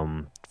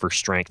 For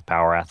strength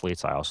power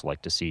athletes, I also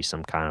like to see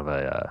some kind of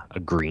a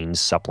greens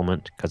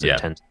supplement, because Yeah.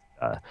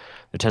 there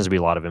tends to be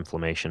a lot of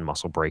inflammation,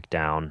 muscle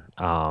breakdown,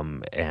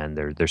 and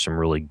there's some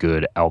really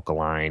good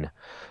alkaline,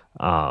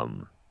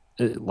 um,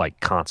 like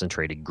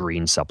concentrated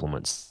green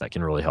supplements that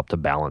can really help to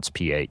balance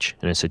pH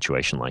in a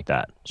situation like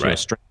that. So, Right.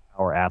 strength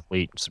power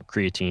athlete, some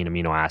creatine,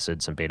 amino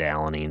acids, some beta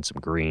alanine, some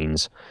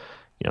greens.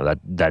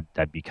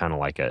 That'd be kind of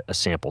like a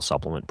sample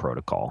supplement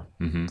protocol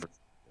Hmm. for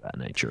that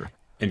nature.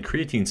 And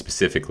creatine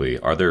specifically,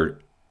 are there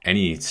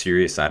any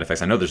serious side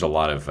effects? I know there's a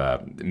lot of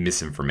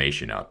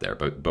misinformation out there,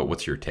 but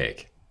what's your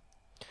take?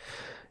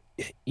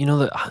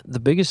 The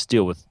biggest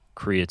deal with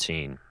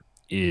creatine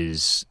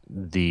is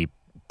the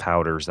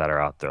powders that are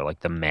out there, like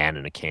the man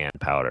in a can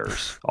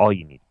powders. All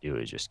you need to do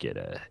is just get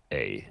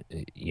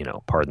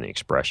pardon the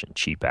expression,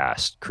 cheap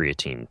ass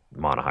creatine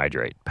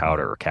monohydrate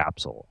powder Hmm. or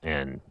capsule,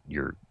 and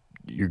you're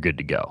good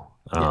to go.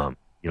 Yeah.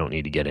 You don't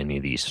need to get any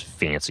of these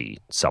fancy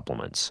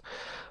supplements.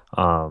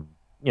 Um,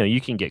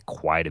 you can get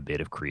quite a bit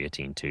of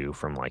creatine too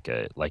from like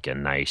a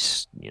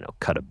nice,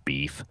 cut of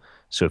beef.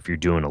 So if you're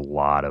doing a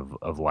lot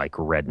of like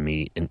red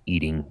meat and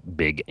eating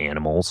big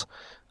animals,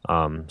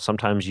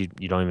 sometimes you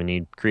don't even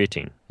need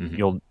creatine. Hmm.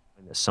 You'll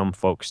Some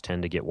folks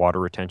tend to get water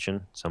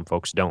retention, some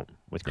folks don't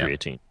with Yeah.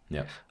 creatine,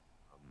 Yeah.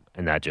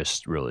 and that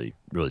just really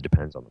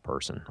depends on the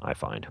person, I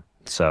find.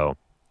 So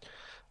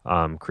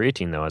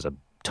creatine though has a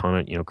ton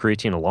of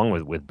creatine, along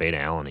with beta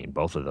alanine.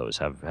 Both of those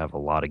have a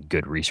lot of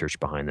good research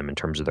behind them in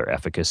terms of their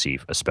efficacy,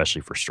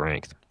 especially for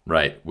strength.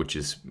 Right, which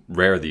is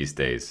rare these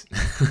days.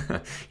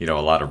 A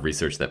lot of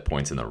research that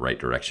points in the right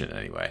direction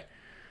anyway.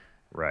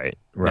 Right,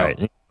 Now,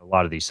 right. a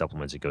lot of these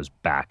supplements, it goes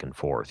back and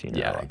forth,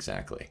 Yeah,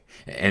 exactly.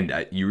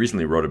 And you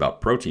recently wrote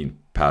about protein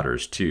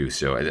powders too.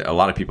 So a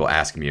lot of people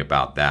ask me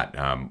about that.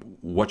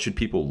 What should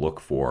people look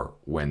for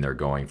when they're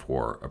going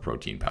for a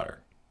protein powder?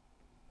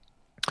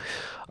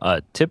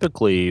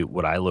 Typically,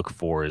 what I look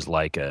for is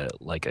like a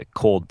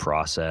cold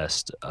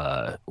processed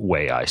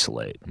whey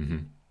isolate. Hmm.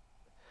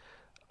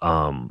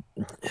 Um,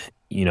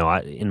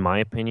 in my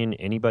opinion,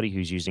 anybody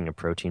who's using a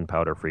protein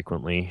powder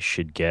frequently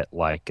should get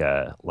like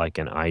an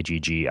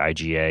IgG,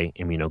 IgA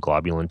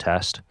immunoglobulin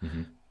test.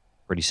 Hmm.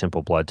 Pretty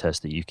simple blood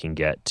test that you can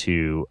get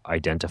to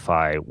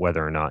identify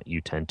whether or not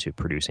you tend to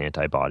produce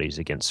antibodies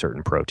against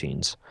certain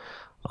proteins.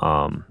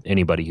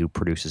 Anybody who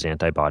produces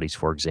antibodies,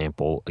 for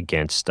example,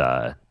 against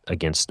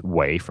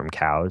whey from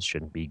cows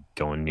shouldn't be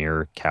going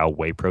near cow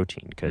whey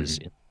protein because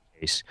Hmm. in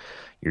case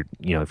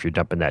if you're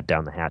dumping that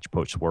down the hatch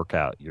post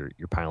workout, you're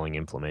piling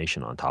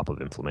inflammation on top of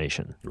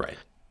inflammation. Right.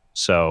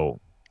 So,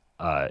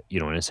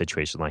 in a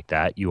situation like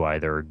that, you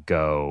either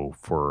go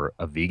for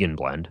a vegan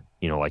blend,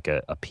 like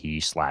a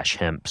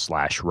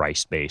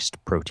pea/hemp/rice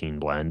based protein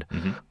blend,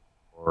 Hmm.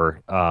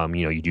 or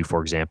you do,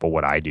 for example,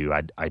 what I do.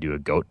 I do a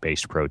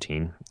goat-based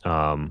protein.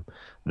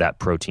 That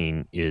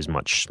protein is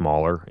much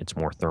smaller. It's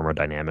more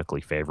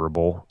thermodynamically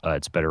favorable.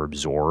 It's better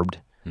absorbed.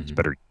 It's Hmm.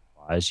 better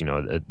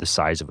utilized. The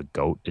size of a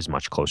goat is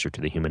much closer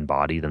to the human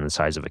body than the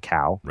size of a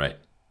cow. Right.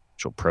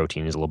 So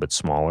protein is a little bit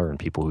smaller, and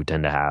people who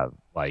tend to have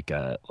like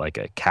a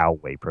cow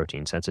whey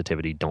protein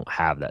sensitivity don't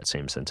have that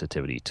same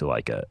sensitivity to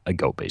like a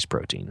goat-based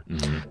protein.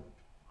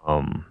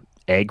 Hmm.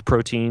 Egg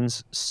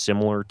proteins,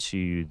 similar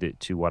to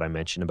what I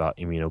mentioned about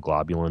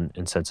immunoglobulin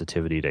and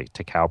sensitivity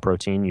to cow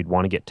protein, you'd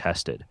want to get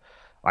tested.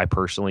 I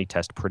personally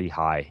test pretty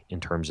high in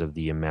terms of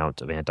the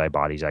amount of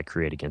antibodies I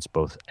create against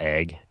both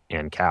egg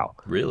and cow.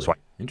 Really? So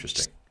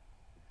Interesting.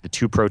 the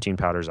two protein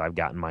powders I've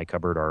got in my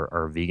cupboard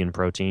are vegan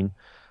protein,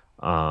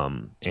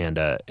 and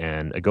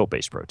a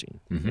goat-based protein,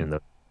 Hmm. and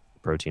the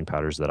protein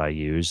powders that I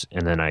use.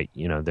 And then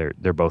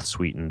they're both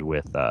sweetened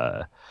with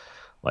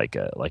like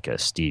a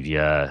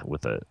stevia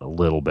with a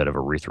little bit of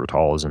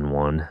erythritol in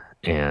one,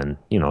 and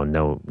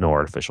no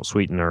artificial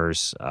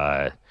sweeteners,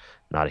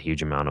 not a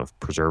huge amount of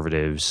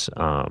preservatives,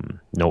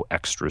 no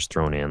extras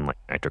thrown in like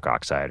nitric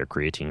oxide or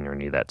creatine or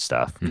any of that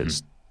stuff Hmm.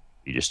 because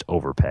you just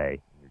overpay.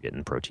 You're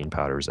getting protein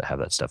powders that have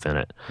that stuff in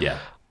it. Yeah.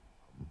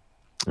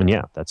 And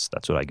yeah, that's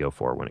what I go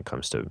for when it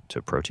comes to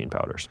protein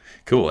powders.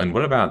 Cool. And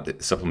what about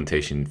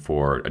supplementation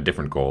for a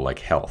different goal like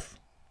health?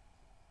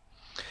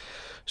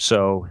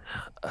 So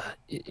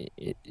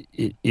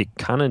it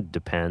kind of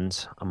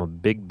depends. I'm a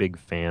big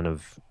fan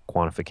of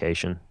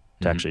quantification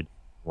to Hmm. actually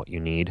what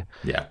you need.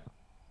 Yeah.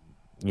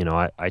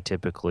 I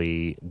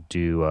typically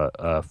do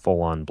a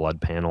full-on blood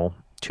panel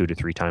 2 to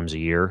 3 times a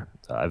year.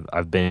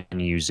 I've been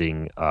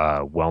using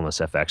Wellness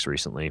FX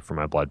recently for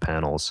my blood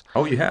panels.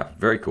 Oh, you have.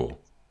 Very cool.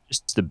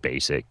 Just the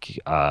basic,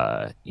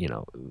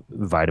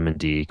 vitamin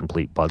D,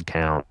 complete blood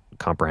count,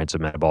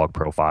 comprehensive metabolic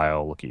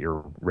profile, look at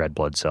your red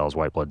blood cells,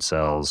 white blood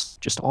cells,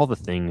 just all the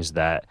things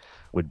that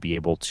would be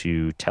able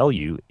to tell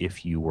you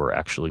if you were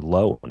actually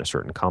low in a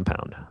certain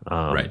compound.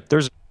 Right.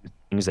 There's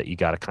things that you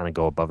got to kind of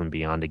go above and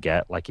beyond to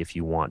get, like if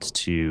you want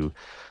to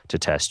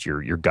test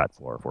your gut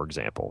flora, for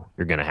example,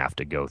 you're going to have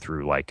to go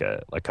through like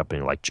a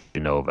company like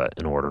Genova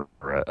in order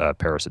for a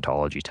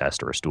parasitology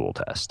test or a stool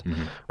test.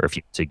 Hmm. Or if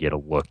you to get a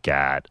look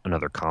at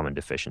another common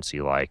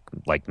deficiency like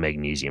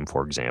magnesium,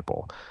 for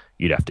example,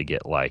 you'd have to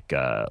get like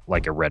a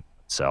red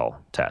cell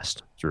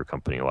test through a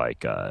company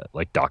like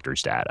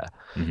Doctor's Data.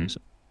 Hmm. So,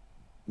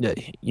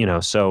 yeah,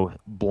 so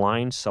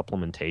blind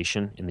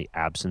supplementation in the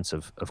absence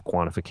of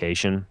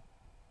quantification,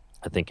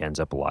 I think ends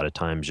up a lot of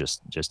times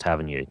just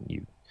having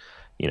you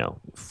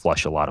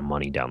flush a lot of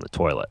money down the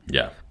toilet.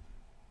 Yeah.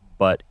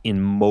 But in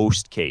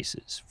most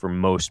cases, for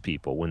most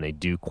people, when they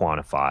do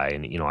quantify,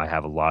 and I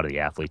have a lot of the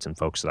athletes and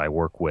folks that I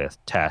work with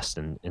test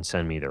and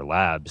send me their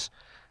labs,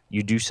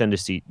 you tend to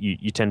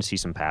see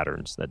some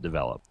patterns that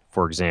develop.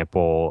 For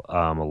example,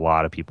 a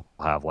lot of people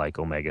have like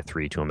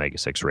omega-3 to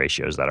omega-6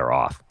 ratios that are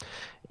off.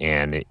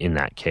 And in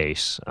that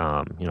case,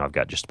 I've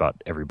got just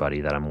about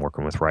everybody that I'm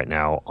working with right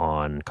now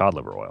on cod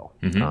liver oil.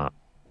 Hmm.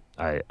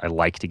 I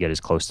like to get as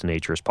close to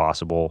nature as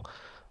possible.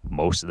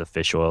 Most of the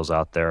fish oils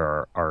out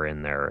there are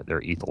in their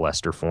ethyl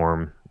ester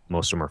form.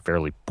 Most of them are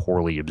fairly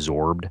poorly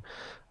absorbed.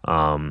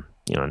 And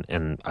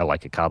I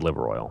like a cod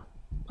liver oil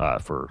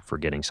for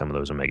getting some of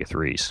those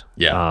omega-3s.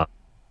 Yeah.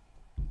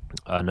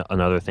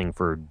 Another thing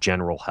for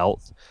general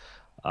health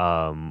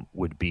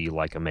would be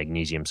like a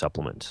magnesium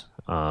supplement.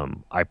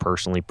 I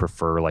personally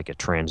prefer like a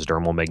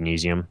transdermal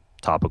magnesium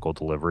topical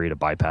delivery to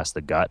bypass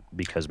the gut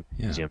because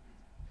magnesium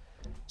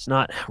it's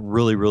not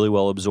really, really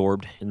well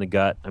absorbed in the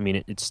gut. I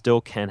mean, it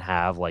still can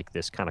have like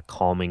this kind of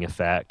calming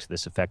effect,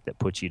 this effect that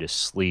puts you to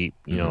sleep,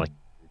 Hmm. like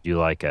do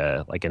like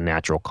a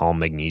natural calm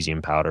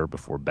magnesium powder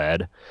before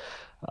bed.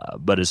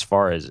 But as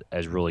far as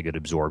really good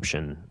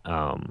absorption,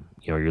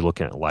 you're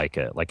looking at like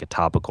a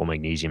topical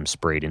magnesium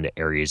sprayed into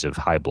areas of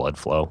high blood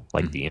flow,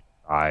 like the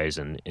eyes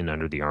and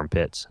under the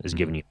armpits, is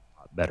giving you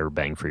a better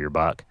bang for your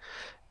buck.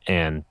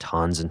 And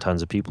tons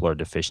of people are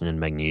deficient in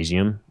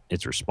magnesium,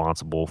 It's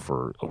responsible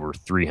for over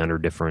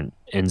 300 different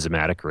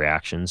enzymatic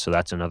reactions. So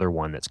that's another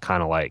one that's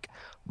kind of like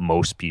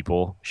most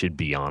people should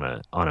be on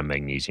a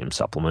magnesium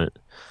supplement.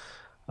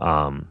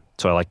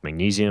 So I like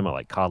magnesium. I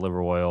like cod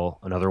liver oil.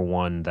 Another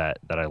one that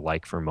I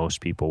like for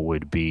most people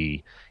would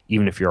be,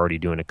 even if you're already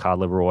doing a cod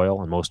liver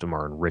oil, and most of them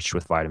are enriched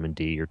with vitamin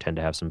D or tend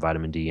to have some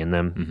vitamin D in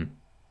them,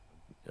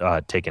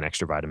 take an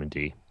extra vitamin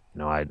D.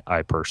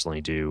 I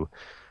personally do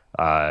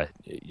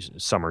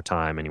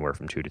summertime anywhere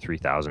from 2,000 to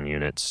 3,000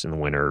 units. In the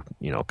winter,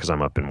 because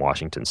I'm up in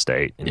Washington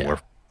State, anywhere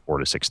from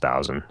 4,000 to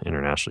 6,000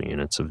 international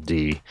units of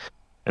D,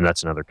 and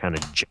that's another kind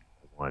of general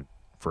one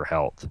for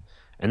health.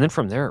 And then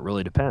from there, it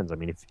really depends. I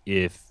mean,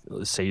 if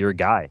let's say you're a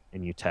guy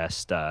and you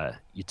test low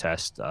in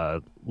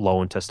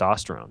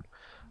testosterone,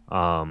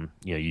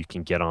 you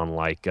can get on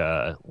like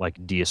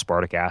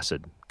D-aspartic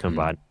acid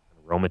combined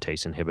with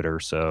aromatase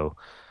inhibitor, so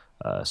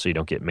you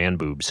don't get man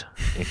boobs.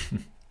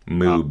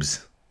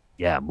 Moobs.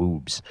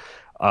 Moobs.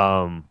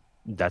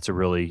 That's a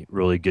really,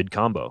 really good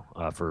combo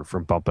for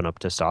bumping up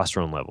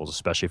testosterone levels,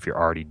 especially if you're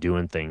already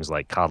doing things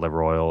like cod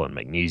liver oil and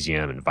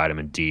magnesium and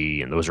vitamin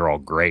D, and those are all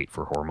great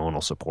for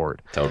hormonal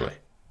support. Totally.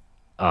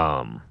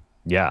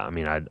 I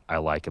mean, I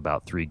like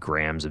about 3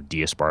 grams of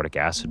D-aspartic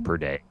acid per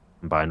day,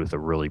 combined with a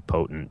really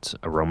potent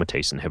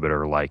aromatase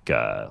inhibitor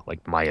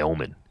like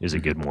myomin is a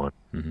good one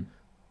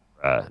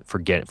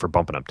for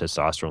bumping up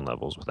testosterone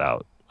levels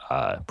without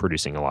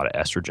producing a lot of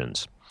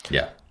estrogens.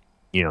 Yeah.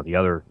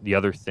 The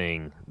other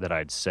thing that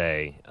I'd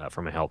say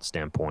from a health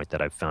standpoint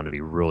that I've found to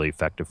be really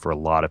effective for a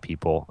lot of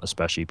people,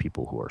 especially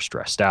people who are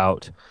stressed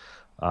out,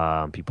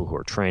 people who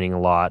are training a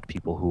lot,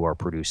 people who are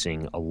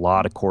producing a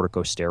lot of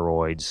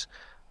corticosteroids,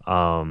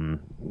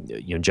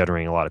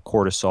 generating a lot of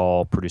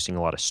cortisol, producing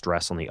a lot of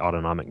stress on the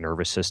autonomic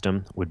nervous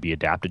system, would be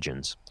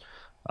adaptogens.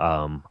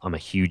 I'm a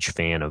huge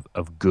fan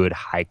of good,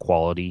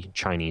 high-quality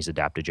Chinese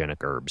adaptogenic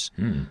herbs.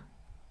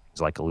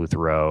 It's like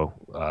eleuthero,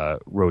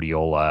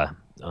 rhodiola,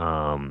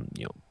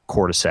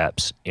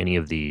 cordyceps. Any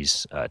of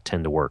these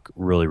tend to work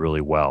really,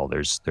 really well.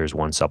 There's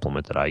one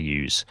supplement that I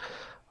use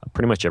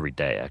pretty much every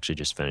day. I actually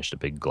just finished a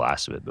big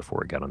glass of it before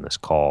we got on this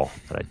call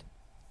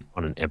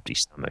on an empty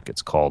stomach.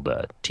 It's called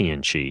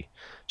Tianchi,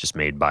 just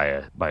made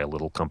by a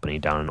little company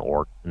down in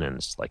Oregon, and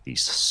it's like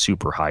these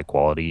super high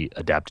quality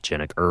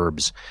adaptogenic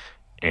herbs,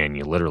 and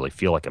you literally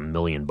feel like $1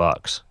 million.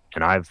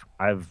 And I've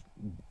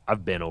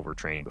been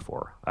overtraining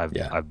before. I've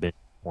been to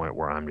the point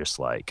where I'm just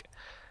like,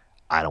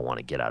 I don't want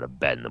to get out of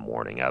bed in the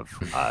morning.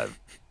 I've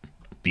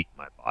beat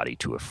my body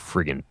to a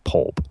friggin'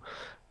 pulp,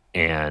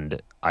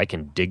 and I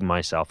can dig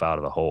myself out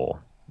of the hole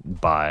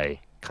by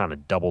kind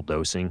of double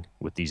dosing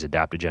with these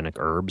adaptogenic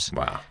herbs.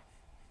 Wow.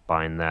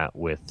 Combine that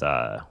with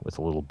a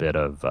little bit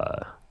of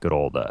good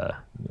old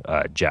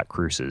Jack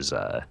Krus's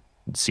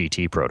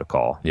CT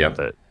protocol. Yep.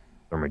 The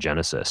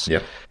thermogenesis.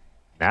 Yep.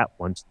 That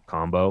one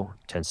combo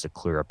tends to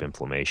clear up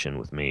inflammation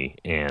with me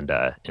and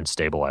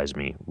stabilize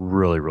me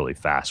really, really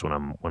fast when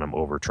I'm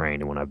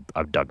overtrained and when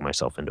I've dug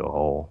myself into a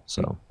hole.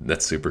 So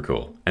that's super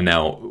cool. And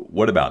now,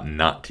 what about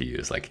not to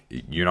use? Like,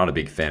 you're not a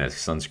big fan of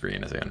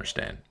sunscreen, as I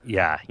understand.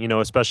 Yeah,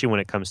 especially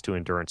when it comes to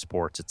endurance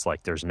sports, it's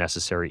like there's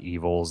necessary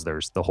evils.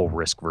 There's the whole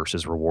risk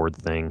versus reward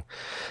thing,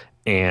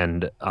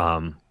 and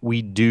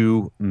we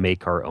do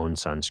make our own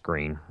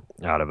sunscreen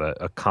out of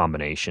a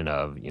combination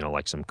of,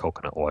 like some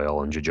coconut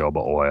oil and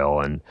jojoba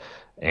oil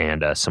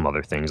and some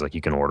other things. Like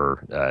you can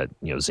order,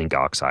 zinc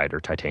oxide or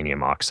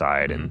titanium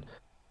oxide. And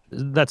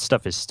that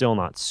stuff is still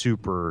not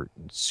super,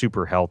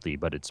 super healthy,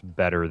 but it's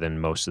better than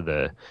most of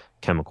the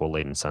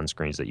chemical-laden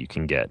sunscreens that you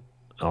can get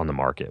on the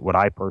market. What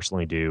I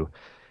personally do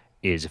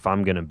is if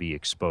I'm going to be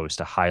exposed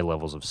to high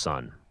levels of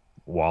sun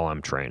while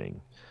I'm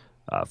training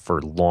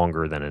for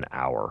longer than an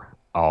hour,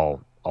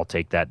 I'll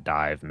take that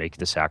dive, make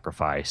the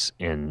sacrifice,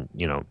 and,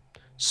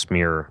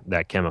 smear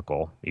that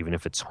chemical, even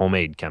if it's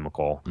homemade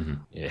chemical.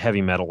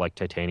 Heavy metal like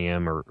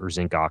titanium or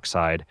zinc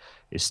oxide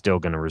is still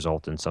going to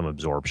result in some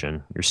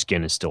absorption. Your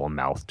skin is still a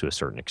mouth to a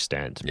certain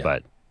extent,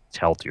 but it's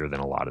healthier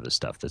than a lot of the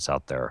stuff that's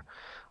out there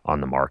on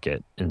the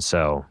market. And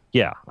so,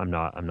 I'm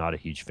not a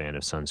huge fan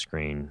of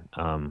sunscreen,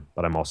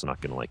 but I'm also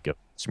not going to go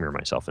smear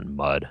myself in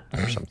mud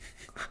or something.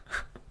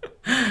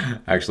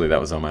 Actually, that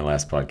was on my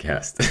last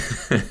podcast.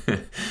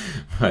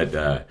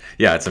 But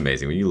it's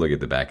amazing. When you look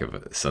at the back of a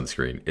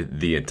sunscreen,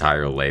 the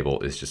entire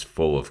label is just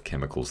full of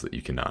chemicals that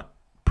you cannot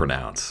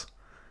pronounce.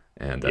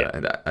 And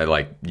I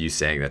like you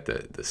saying that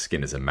the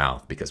skin is a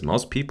mouth, because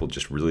most people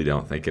just really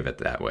don't think of it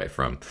that way.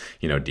 From,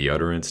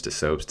 deodorants to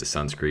soaps to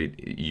sunscreen,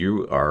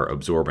 you are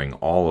absorbing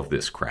all of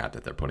this crap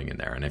that they're putting in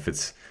there. And if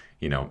it's,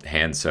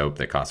 hand soap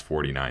that costs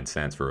 49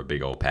 cents for a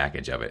big old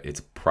package of it,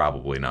 it's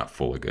probably not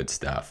full of good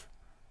stuff.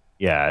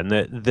 Yeah, and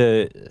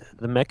the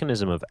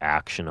mechanism of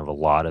action of a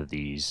lot of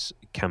these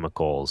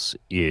chemicals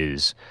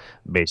is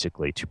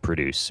basically to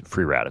produce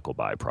free radical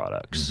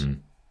byproducts.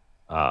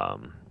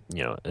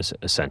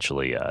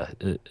 Essentially,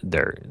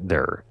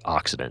 they're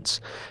oxidants,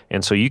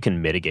 and so you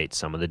can mitigate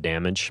some of the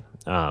damage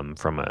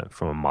from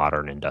a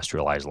modern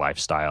industrialized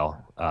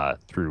lifestyle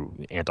through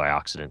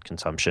antioxidant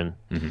consumption.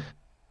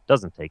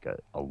 Doesn't take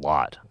a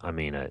lot. I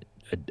mean,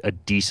 a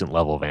decent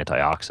level of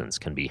antioxidants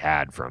can be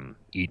had from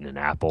eating an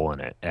apple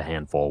and a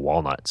handful of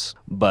walnuts.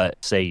 But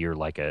say you're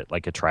like a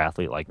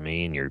triathlete like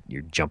me, and you're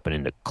jumping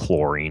into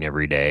chlorine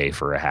every day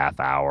for a half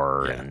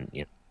hour, Yeah.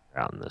 and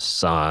out in the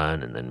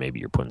sun, and then maybe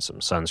you're putting some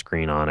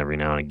sunscreen on every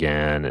now and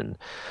again, and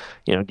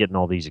getting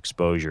all these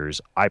exposures.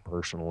 I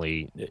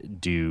personally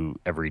do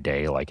every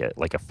day like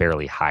a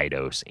fairly high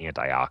dose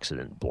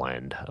antioxidant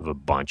blend of a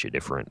bunch of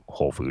different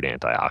whole food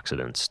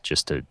antioxidants,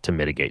 just to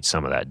mitigate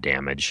some of that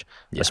damage,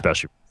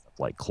 especially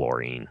like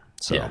chlorine.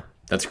 So yeah,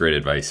 that's great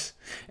advice.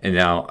 And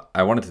now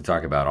I wanted to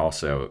talk about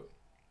also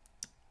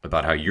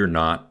about how you're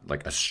not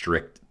like a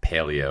strict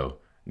paleo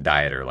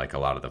dieter like a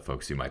lot of the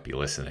folks who might be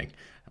listening,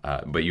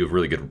 but you have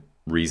really good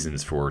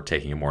reasons for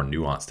taking a more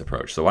nuanced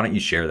approach. So why don't you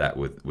share that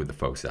with the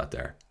folks out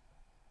there?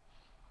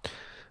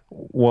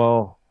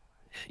 Well,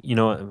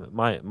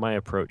 my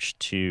approach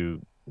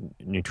to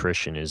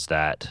nutrition is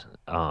that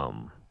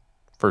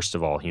first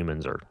of all,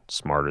 humans are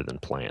smarter than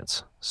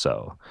plants.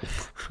 So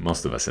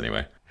most of us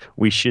anyway.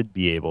 We should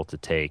be able to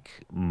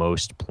take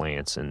most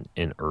plants and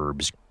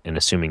herbs, and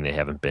assuming they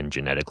haven't been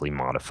genetically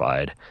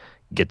modified,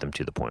 get them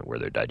to the point where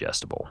they're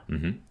digestible.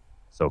 Mm-hmm.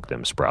 Soak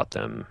them, sprout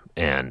them,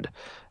 and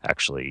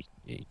actually,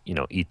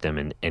 eat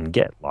them and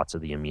get lots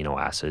of the amino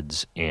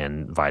acids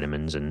and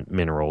vitamins and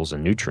minerals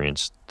and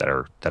nutrients that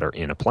are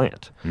in a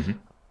plant.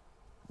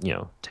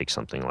 Mm-hmm. Take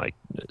something like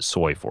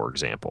soy, for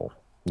example.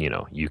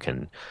 You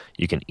can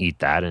eat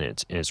that in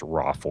its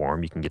raw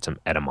form. You can get some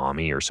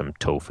edamame or some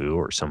tofu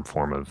or some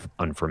form of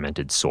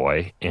unfermented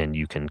soy, and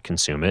you can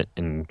consume it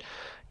and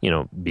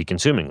be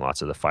consuming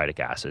lots of the phytic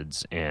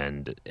acids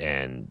and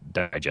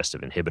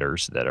digestive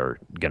inhibitors that are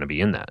going to be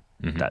in that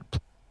mm-hmm.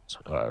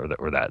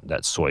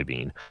 that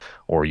soybean.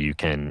 Or you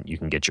can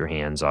get your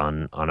hands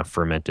on a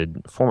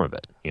fermented form of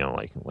it,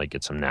 like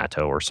get some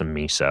natto or some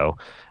miso,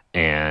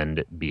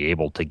 and be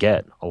able to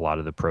get a lot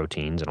of the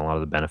proteins and a lot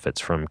of the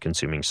benefits from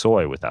consuming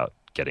soy without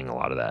getting a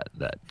lot of that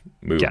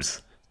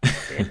moves.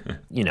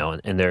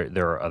 And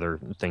there are other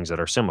things that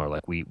are similar.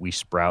 Like we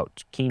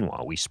sprout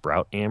quinoa, we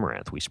sprout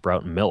amaranth, we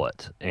sprout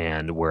millet.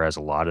 And whereas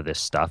a lot of this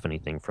stuff,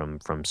 anything from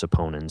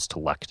saponins to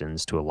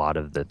lectins to a lot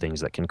of the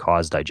things that can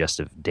cause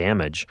digestive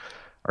damage,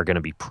 are going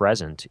to be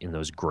present in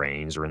those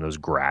grains or in those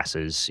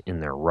grasses in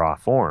their raw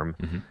form.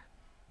 Mm-hmm.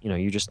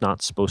 You're just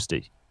not supposed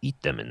to eat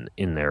them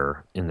in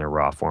their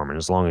raw form. And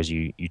as long as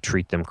you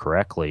treat them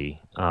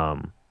correctly,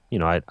 I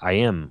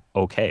am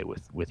okay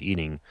with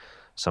eating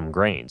some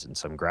grains and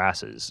some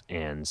grasses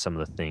and some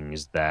of the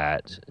things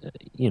that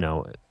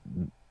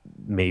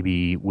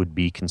maybe would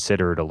be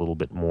considered a little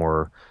bit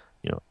more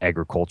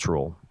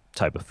agricultural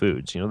type of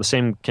foods. The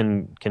same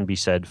can be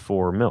said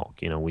for milk.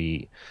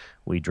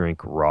 We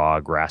drink raw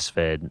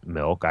grass-fed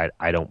milk.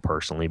 I don't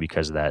personally,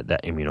 because of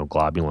that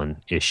immunoglobulin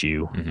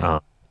issue. Mm-hmm.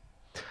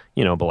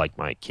 But like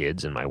my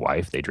kids and my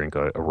wife, they drink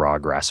a raw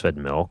grass-fed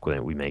milk.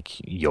 We make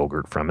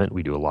yogurt from it.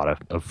 We do a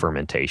lot of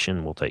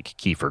fermentation. We'll take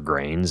kefir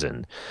grains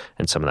and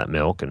some of that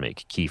milk and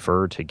make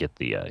kefir to get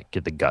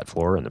the gut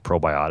flora and the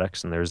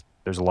probiotics. And there's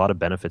a lot of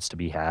benefits to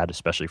be had,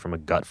 especially from a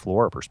gut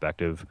flora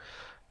perspective,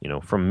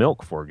 from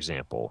milk, for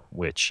example,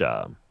 which,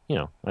 I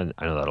know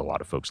that a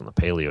lot of folks on the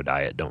paleo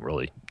diet don't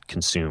really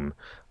consume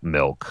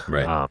milk.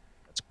 Right.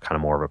 It's kind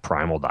of more of a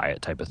primal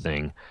diet type of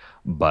thing.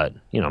 But,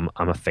 I'm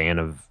a fan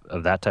of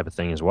that type of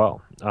thing as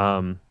well.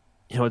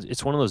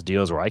 It's one of those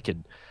deals where I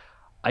could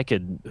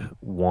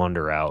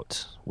wander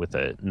out with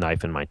a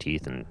knife in my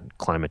teeth and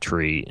climb a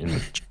tree and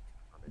a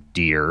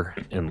deer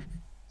and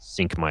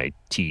sink my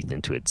teeth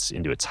into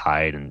its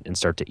hide and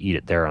start to eat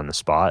it there on the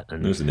spot.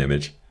 And there's an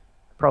image.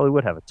 I probably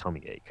would have a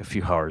tummy ache a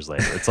few hours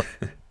later. It's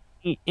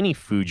like any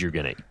food you're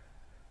going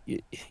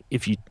to,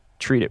 if you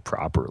treat it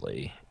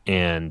properly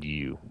and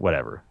you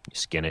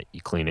skin it,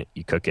 you clean it,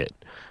 you cook it,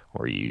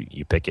 or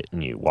you pick it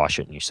and you wash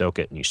it and you soak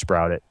it and you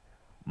sprout it,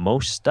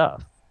 most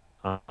stuff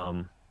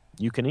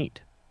you can eat.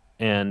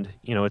 And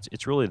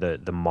it's really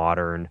the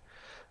modern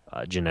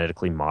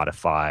genetically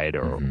modified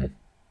or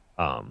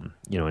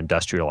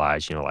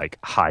industrialized, like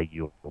high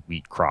yield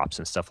wheat crops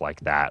and stuff like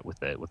that with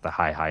the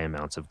high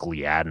amounts of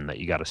gliadin that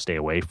you got to stay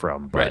away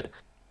from. But right.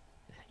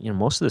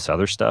 Most of this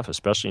other stuff,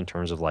 especially in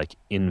terms of like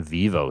in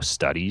vivo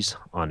studies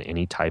on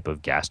any type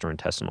of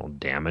gastrointestinal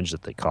damage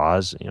that they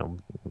cause,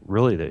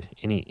 really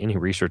any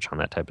research on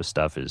that type of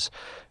stuff is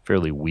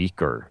fairly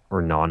weak or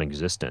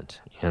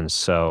non-existent. And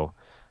so,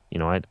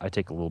 I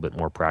take a little bit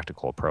more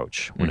practical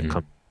approach when mm-hmm. it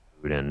comes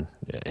to food,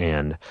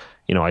 and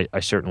I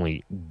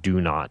certainly do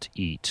not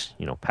eat,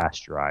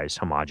 pasteurized,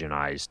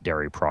 homogenized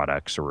dairy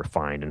products or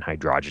refined and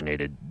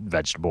hydrogenated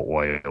vegetable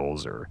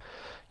oils or,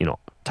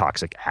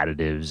 toxic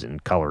additives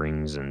and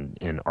colorings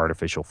and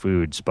artificial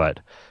foods. But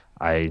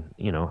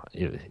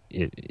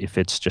if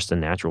it's just a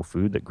natural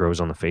food that grows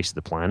on the face of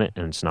the planet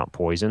and it's not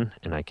poison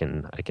and I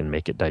can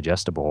make it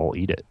digestible, I'll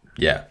eat it.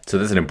 Yeah. So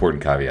that's an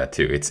important caveat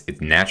too. It's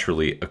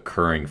naturally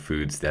occurring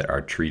foods that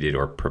are treated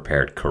or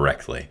prepared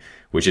correctly,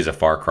 which is a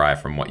far cry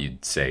from what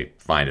you'd say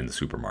find in the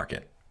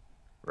supermarket.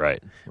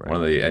 Right.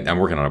 I'm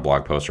working on a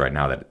blog post right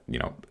now that,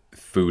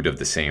 food of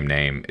the same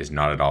name is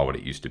not at all what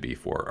it used to be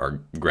for our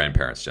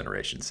grandparents'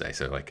 generation, say.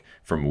 So like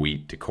from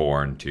wheat to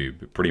corn to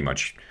pretty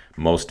much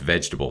most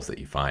vegetables that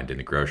you find in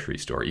the grocery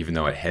store, even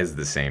though it has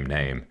the same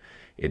name,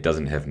 it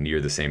doesn't have near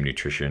the same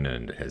nutrition,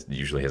 and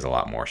usually has a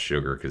lot more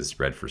sugar because it's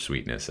bred for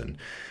sweetness,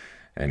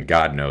 and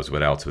God knows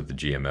what else with the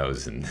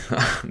GMOs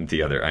and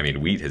the other. I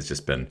mean, wheat has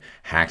just been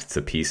hacked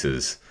to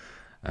pieces.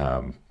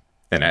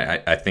 And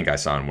I think I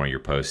saw in one of your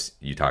posts,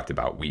 you talked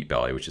about Wheat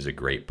Belly, which is a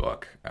great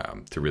book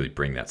to really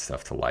bring that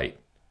stuff to light.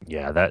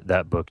 Yeah,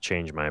 that book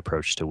changed my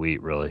approach to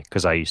wheat, really,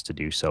 because I used to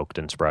do soaked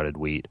and sprouted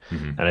wheat,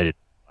 and I didn't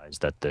realize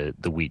that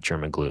the wheat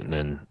germ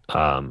agglutinin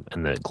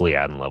and the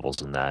gliadin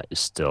levels in that is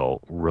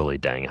still really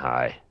dang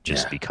high,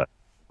 just because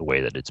of the way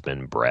that it's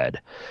been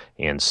bred.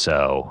 And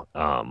so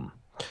I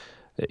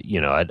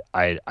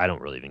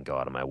don't really even go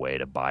out of my way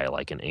to buy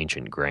like an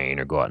ancient grain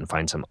or go out and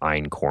find some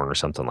einkorn or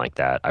something like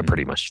that. I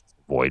pretty much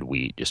avoid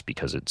wheat just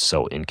because it's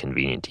so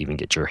inconvenient to even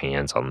get your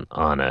hands on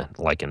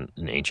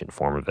an ancient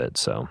form of it.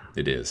 So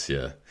it is,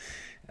 yeah.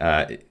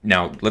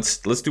 Now let's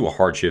do a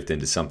hard shift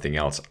into something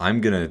else.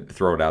 I'm gonna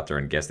throw it out there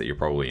and guess that you're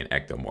probably an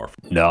ectomorph.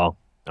 No,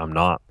 I'm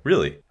not.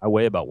 Really? I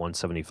weigh about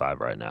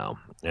 175 right now,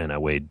 and I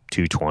weighed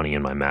 220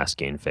 in my mass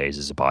gain phase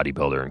as a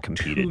bodybuilder and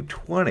competed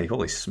 220.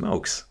 Holy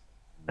smokes.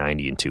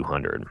 90 and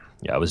 200.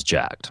 Yeah, I was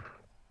jacked.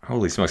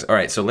 Holy smokes. All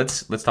right, so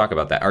let's talk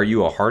about that. Are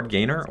you a hard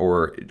gainer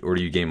or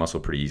do you gain muscle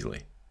pretty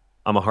easily?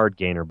 I'm a hard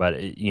gainer, but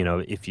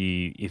if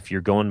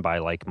you're going by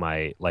like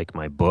my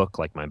book,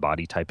 like my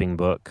body typing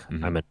book,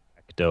 I'm an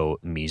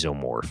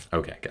ectomesomorph.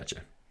 Okay, gotcha.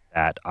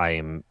 That I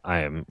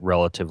am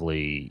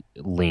relatively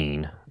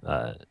lean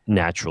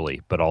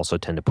naturally, but also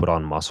tend to put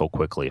on muscle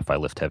quickly if I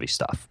lift heavy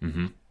stuff.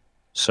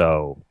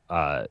 So,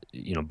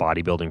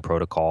 bodybuilding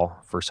protocol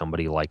for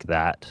somebody like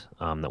that,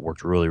 that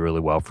worked really, really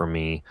well for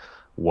me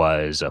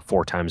was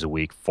 4 times a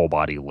week, full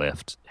body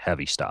lift,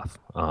 heavy stuff,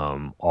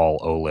 all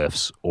O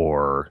lifts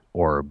or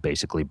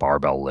basically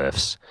barbell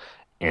lifts,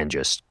 and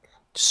just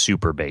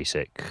super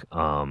basic,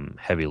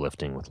 heavy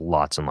lifting with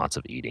lots and lots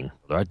of eating.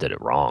 I did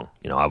it wrong.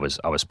 I was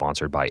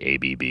sponsored by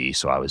ABB,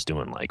 so I was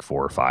doing like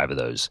 4 or 5 of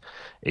those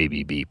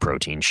ABB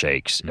protein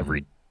shakes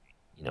every,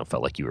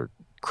 felt like you were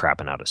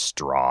crapping out a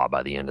straw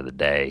by the end of the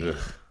day.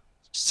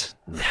 Just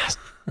nasty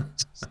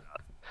stuff.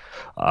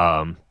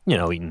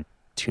 Eating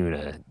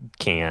tuna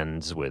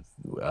cans with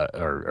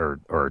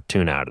or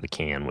tuna out of the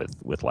can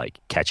with like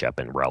ketchup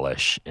and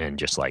relish and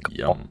just like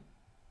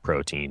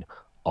protein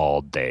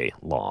all day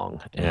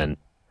long. And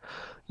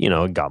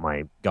got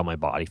my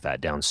body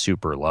fat down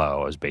super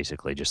low. I was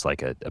basically just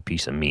like a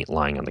piece of meat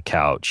lying on the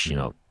couch.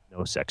 No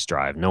sex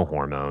drive, no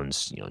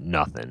hormones,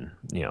 nothing.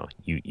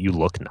 You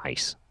look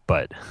nice,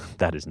 but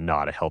that is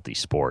not a healthy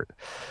sport.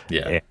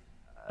 Yeah. And,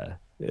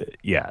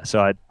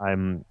 so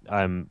I'm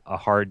a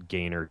hard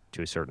gainer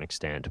to a certain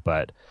extent,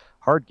 but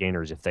hard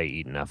gainers, if they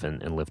eat enough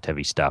and lift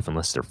heavy stuff,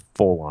 unless they're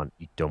full on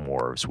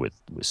ectomorphs with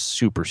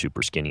super,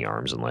 super skinny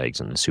arms and legs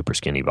and a super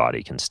skinny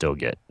body, can still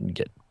get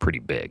pretty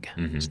big.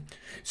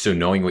 So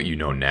knowing what you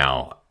know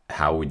now,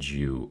 how would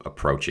you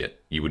approach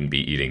it? You wouldn't be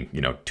eating,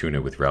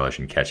 tuna with relish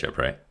and ketchup,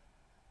 right?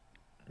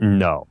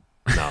 No.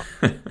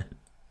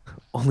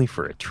 Only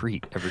for a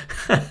treat every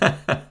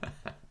on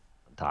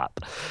top.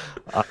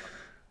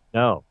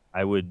 No,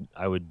 I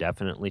would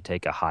definitely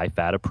take a high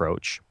fat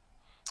approach,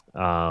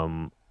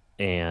 and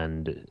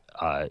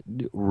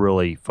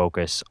really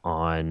focus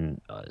on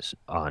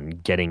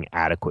getting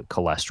adequate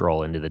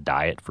cholesterol into the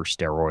diet for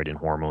steroid and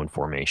hormone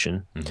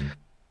formation.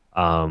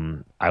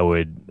 I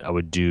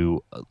would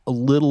do a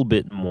little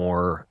bit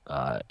more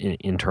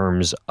in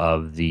terms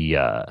of the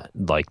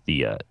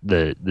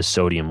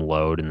sodium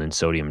load and then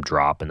sodium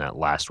drop in that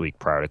last week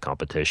prior to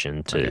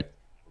competition to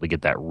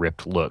get that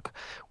ripped look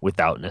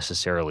without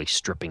necessarily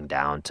stripping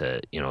down to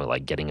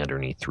like getting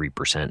underneath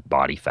 3%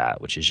 body fat,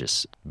 which is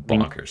just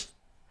bonkers.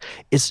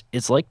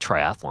 It's like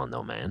triathlon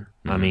though, man.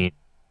 I mean,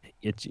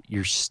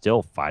 you're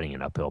still fighting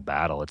an uphill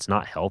battle. It's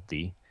not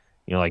healthy.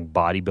 Like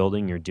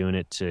bodybuilding, you're doing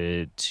it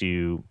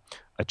to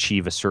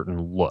achieve a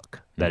certain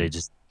look that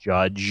is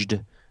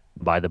judged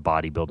by the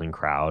bodybuilding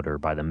crowd or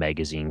by the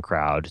magazine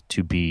crowd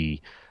to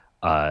be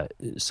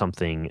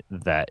something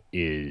that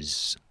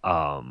is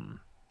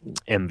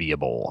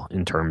enviable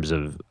in terms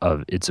of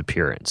its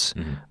appearance.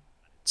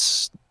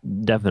 It's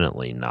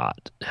definitely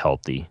not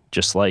healthy.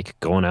 Just like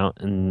going out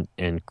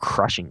and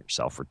crushing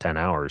yourself for 10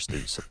 hours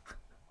to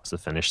the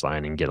finish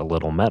line and get a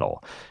little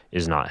medal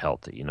is not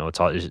healthy.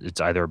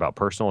 It's either about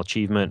personal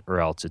achievement or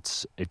else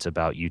it's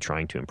about you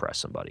trying to impress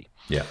somebody.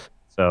 Yeah.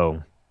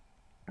 So,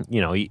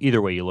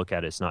 either way you look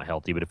at it, it's not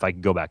healthy. But if I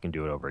could go back and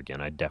do it over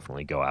again, I'd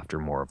definitely go after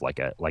more of like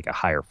a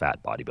higher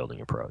fat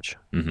bodybuilding approach.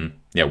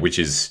 Yeah, which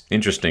is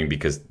interesting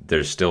because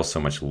there's still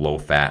so much low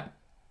fat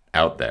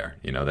out there.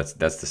 That's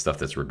the stuff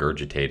that's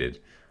regurgitated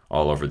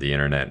all over the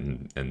internet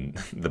and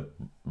the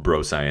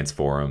bro science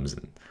forums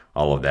and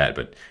all of that.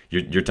 But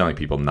you're telling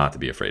people not to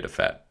be afraid of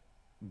fat.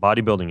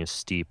 Bodybuilding is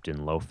steeped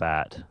in low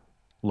fat,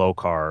 low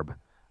carb,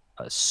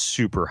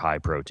 super high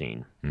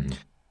protein.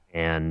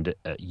 and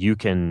you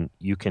can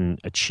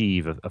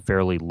achieve a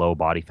fairly low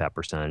body fat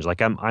percentage.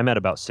 Like I'm at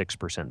about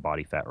 6%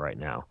 body fat right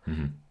now.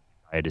 Mm-hmm.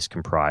 It is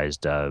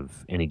comprised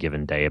of any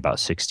given day about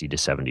 60 to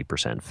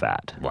 70%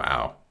 fat.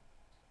 Wow.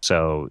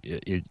 So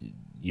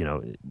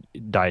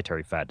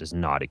dietary fat does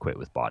not equate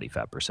with body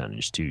fat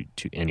percentage to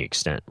any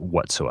extent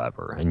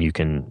whatsoever. And you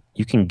can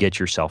get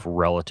yourself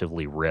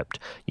relatively ripped.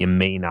 You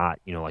may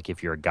not, like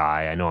if you're a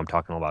guy, I know I'm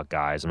talking about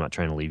guys, I'm not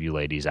trying to leave you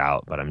ladies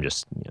out, but I'm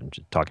just,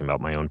 just talking about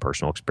my own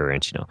personal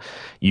experience.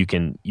 You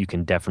can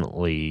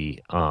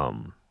definitely,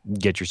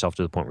 get yourself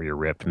to the point where you're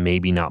ripped,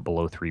 maybe not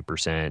below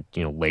 3%,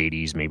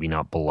 ladies, maybe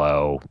not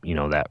below,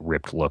 that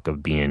ripped look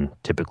of being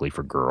typically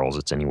for girls.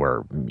 It's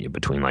anywhere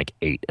between like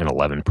 8 and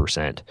 11%.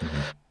 Mm-hmm.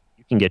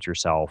 You can get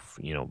yourself,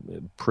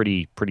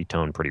 pretty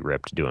toned, pretty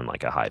ripped doing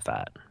like a high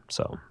fat.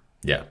 So,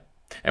 yeah.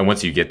 And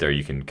once you get there,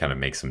 you can kind of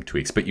make some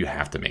tweaks, but you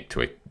have to make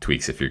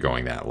tweaks if you're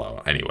going that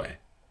low anyway.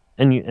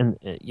 And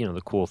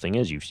the cool thing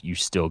is you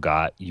still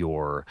got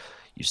your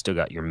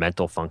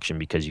mental function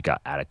because you got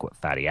adequate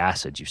fatty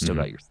acids. You still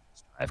got your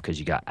because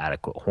you got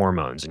adequate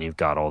hormones, and you've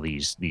got all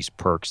these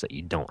perks that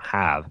you don't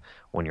have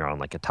when you're on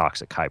like a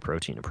toxic high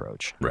protein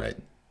approach. Right.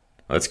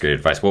 Well, that's great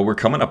advice. Well, we're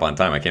coming up on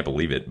time. I can't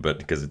believe it, but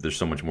because there's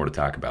so much more to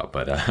talk about.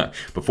 But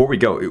before we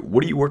go,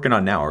 what are you working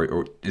on now,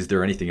 or is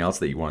there anything else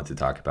that you wanted to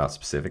talk about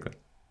specifically?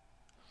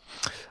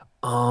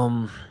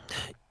 I'm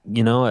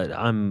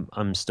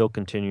still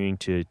continuing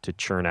to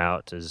churn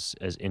out as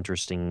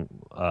interesting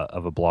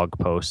of a blog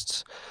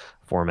posts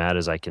format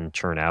as I can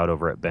churn out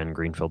over at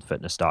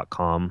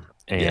bengreenfieldfitness.com.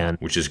 And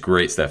which is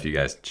great stuff. You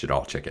guys should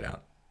all check it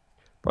out.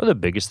 Probably the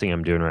biggest thing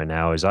I'm doing right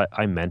now is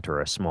I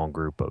mentor a small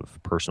group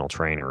of personal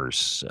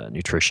trainers,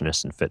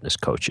 nutritionists, and fitness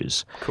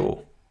coaches.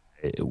 Cool.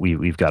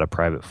 We've got a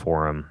private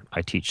forum.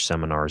 I teach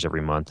seminars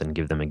every month and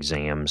give them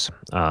exams,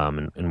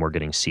 and we're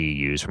getting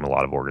CEUs from a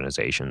lot of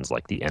organizations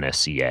like the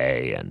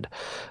NSCA and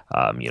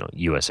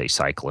USA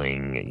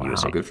Cycling. And wow,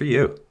 USA. Good for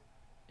you.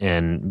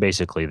 And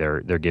basically,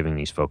 they're giving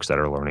these folks that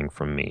are learning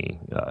from me,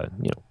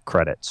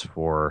 credits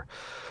for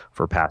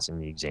passing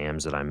the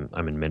exams that I'm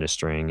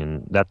administering,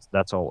 and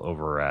that's all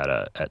over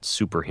at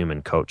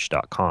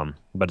superhumancoach.com.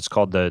 But it's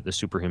called the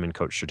Superhuman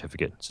Coach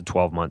Certificate. It's a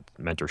 12-month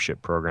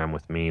mentorship program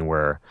with me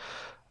where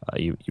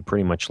you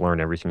pretty much learn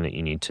everything that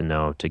you need to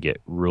know to get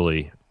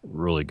really,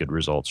 really good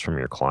results from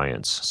your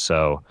clients.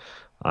 So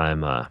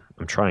I'm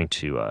trying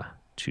to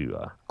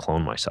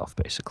clone myself,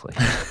 basically.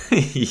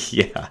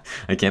 Yeah,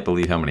 I can't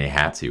believe how many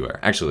hats you wear.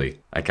 Actually,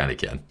 I kind of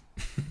can.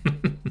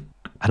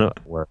 I don't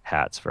wear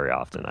hats very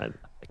often. I like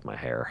my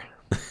hair.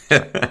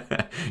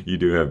 You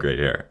do have great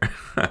hair.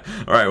 All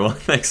right, well,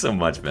 thanks so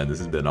much, Ben. This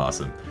has been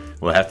awesome.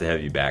 We'll have to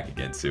have you back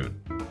again soon.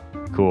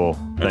 Cool.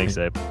 Thanks,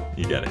 Abe.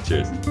 You got it.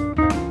 Cheers.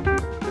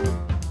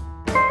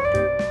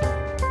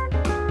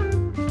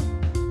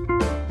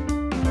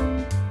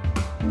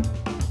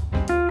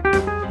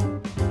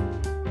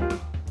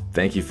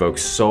 Thank you,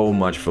 folks, so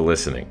much for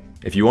listening.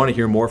 If you want to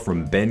hear more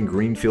from Ben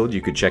Greenfield, you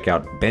could check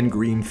out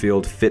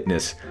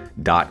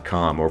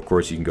bengreenfieldfitness.com, or of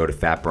course you can go to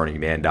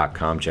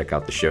fatburningman.com, check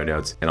out the show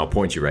notes, and I'll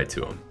point you right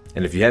to them.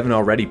 And if you haven't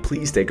already,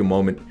 please take a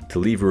moment to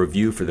leave a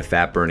review for the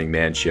Fat Burning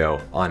Man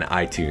Show on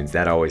iTunes.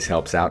 That always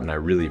helps out, and I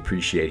really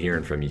appreciate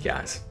hearing from you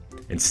guys.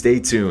 And stay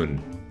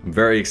tuned. I'm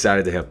very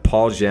excited to have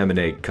Paul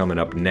Jaminet coming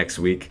up next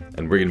week,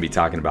 and we're going to be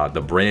talking about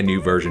the brand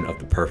new version of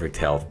the Perfect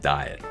Health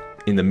Diet.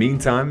 In the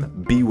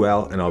meantime, be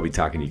well, and I'll be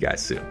talking to you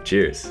guys soon.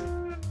 Cheers.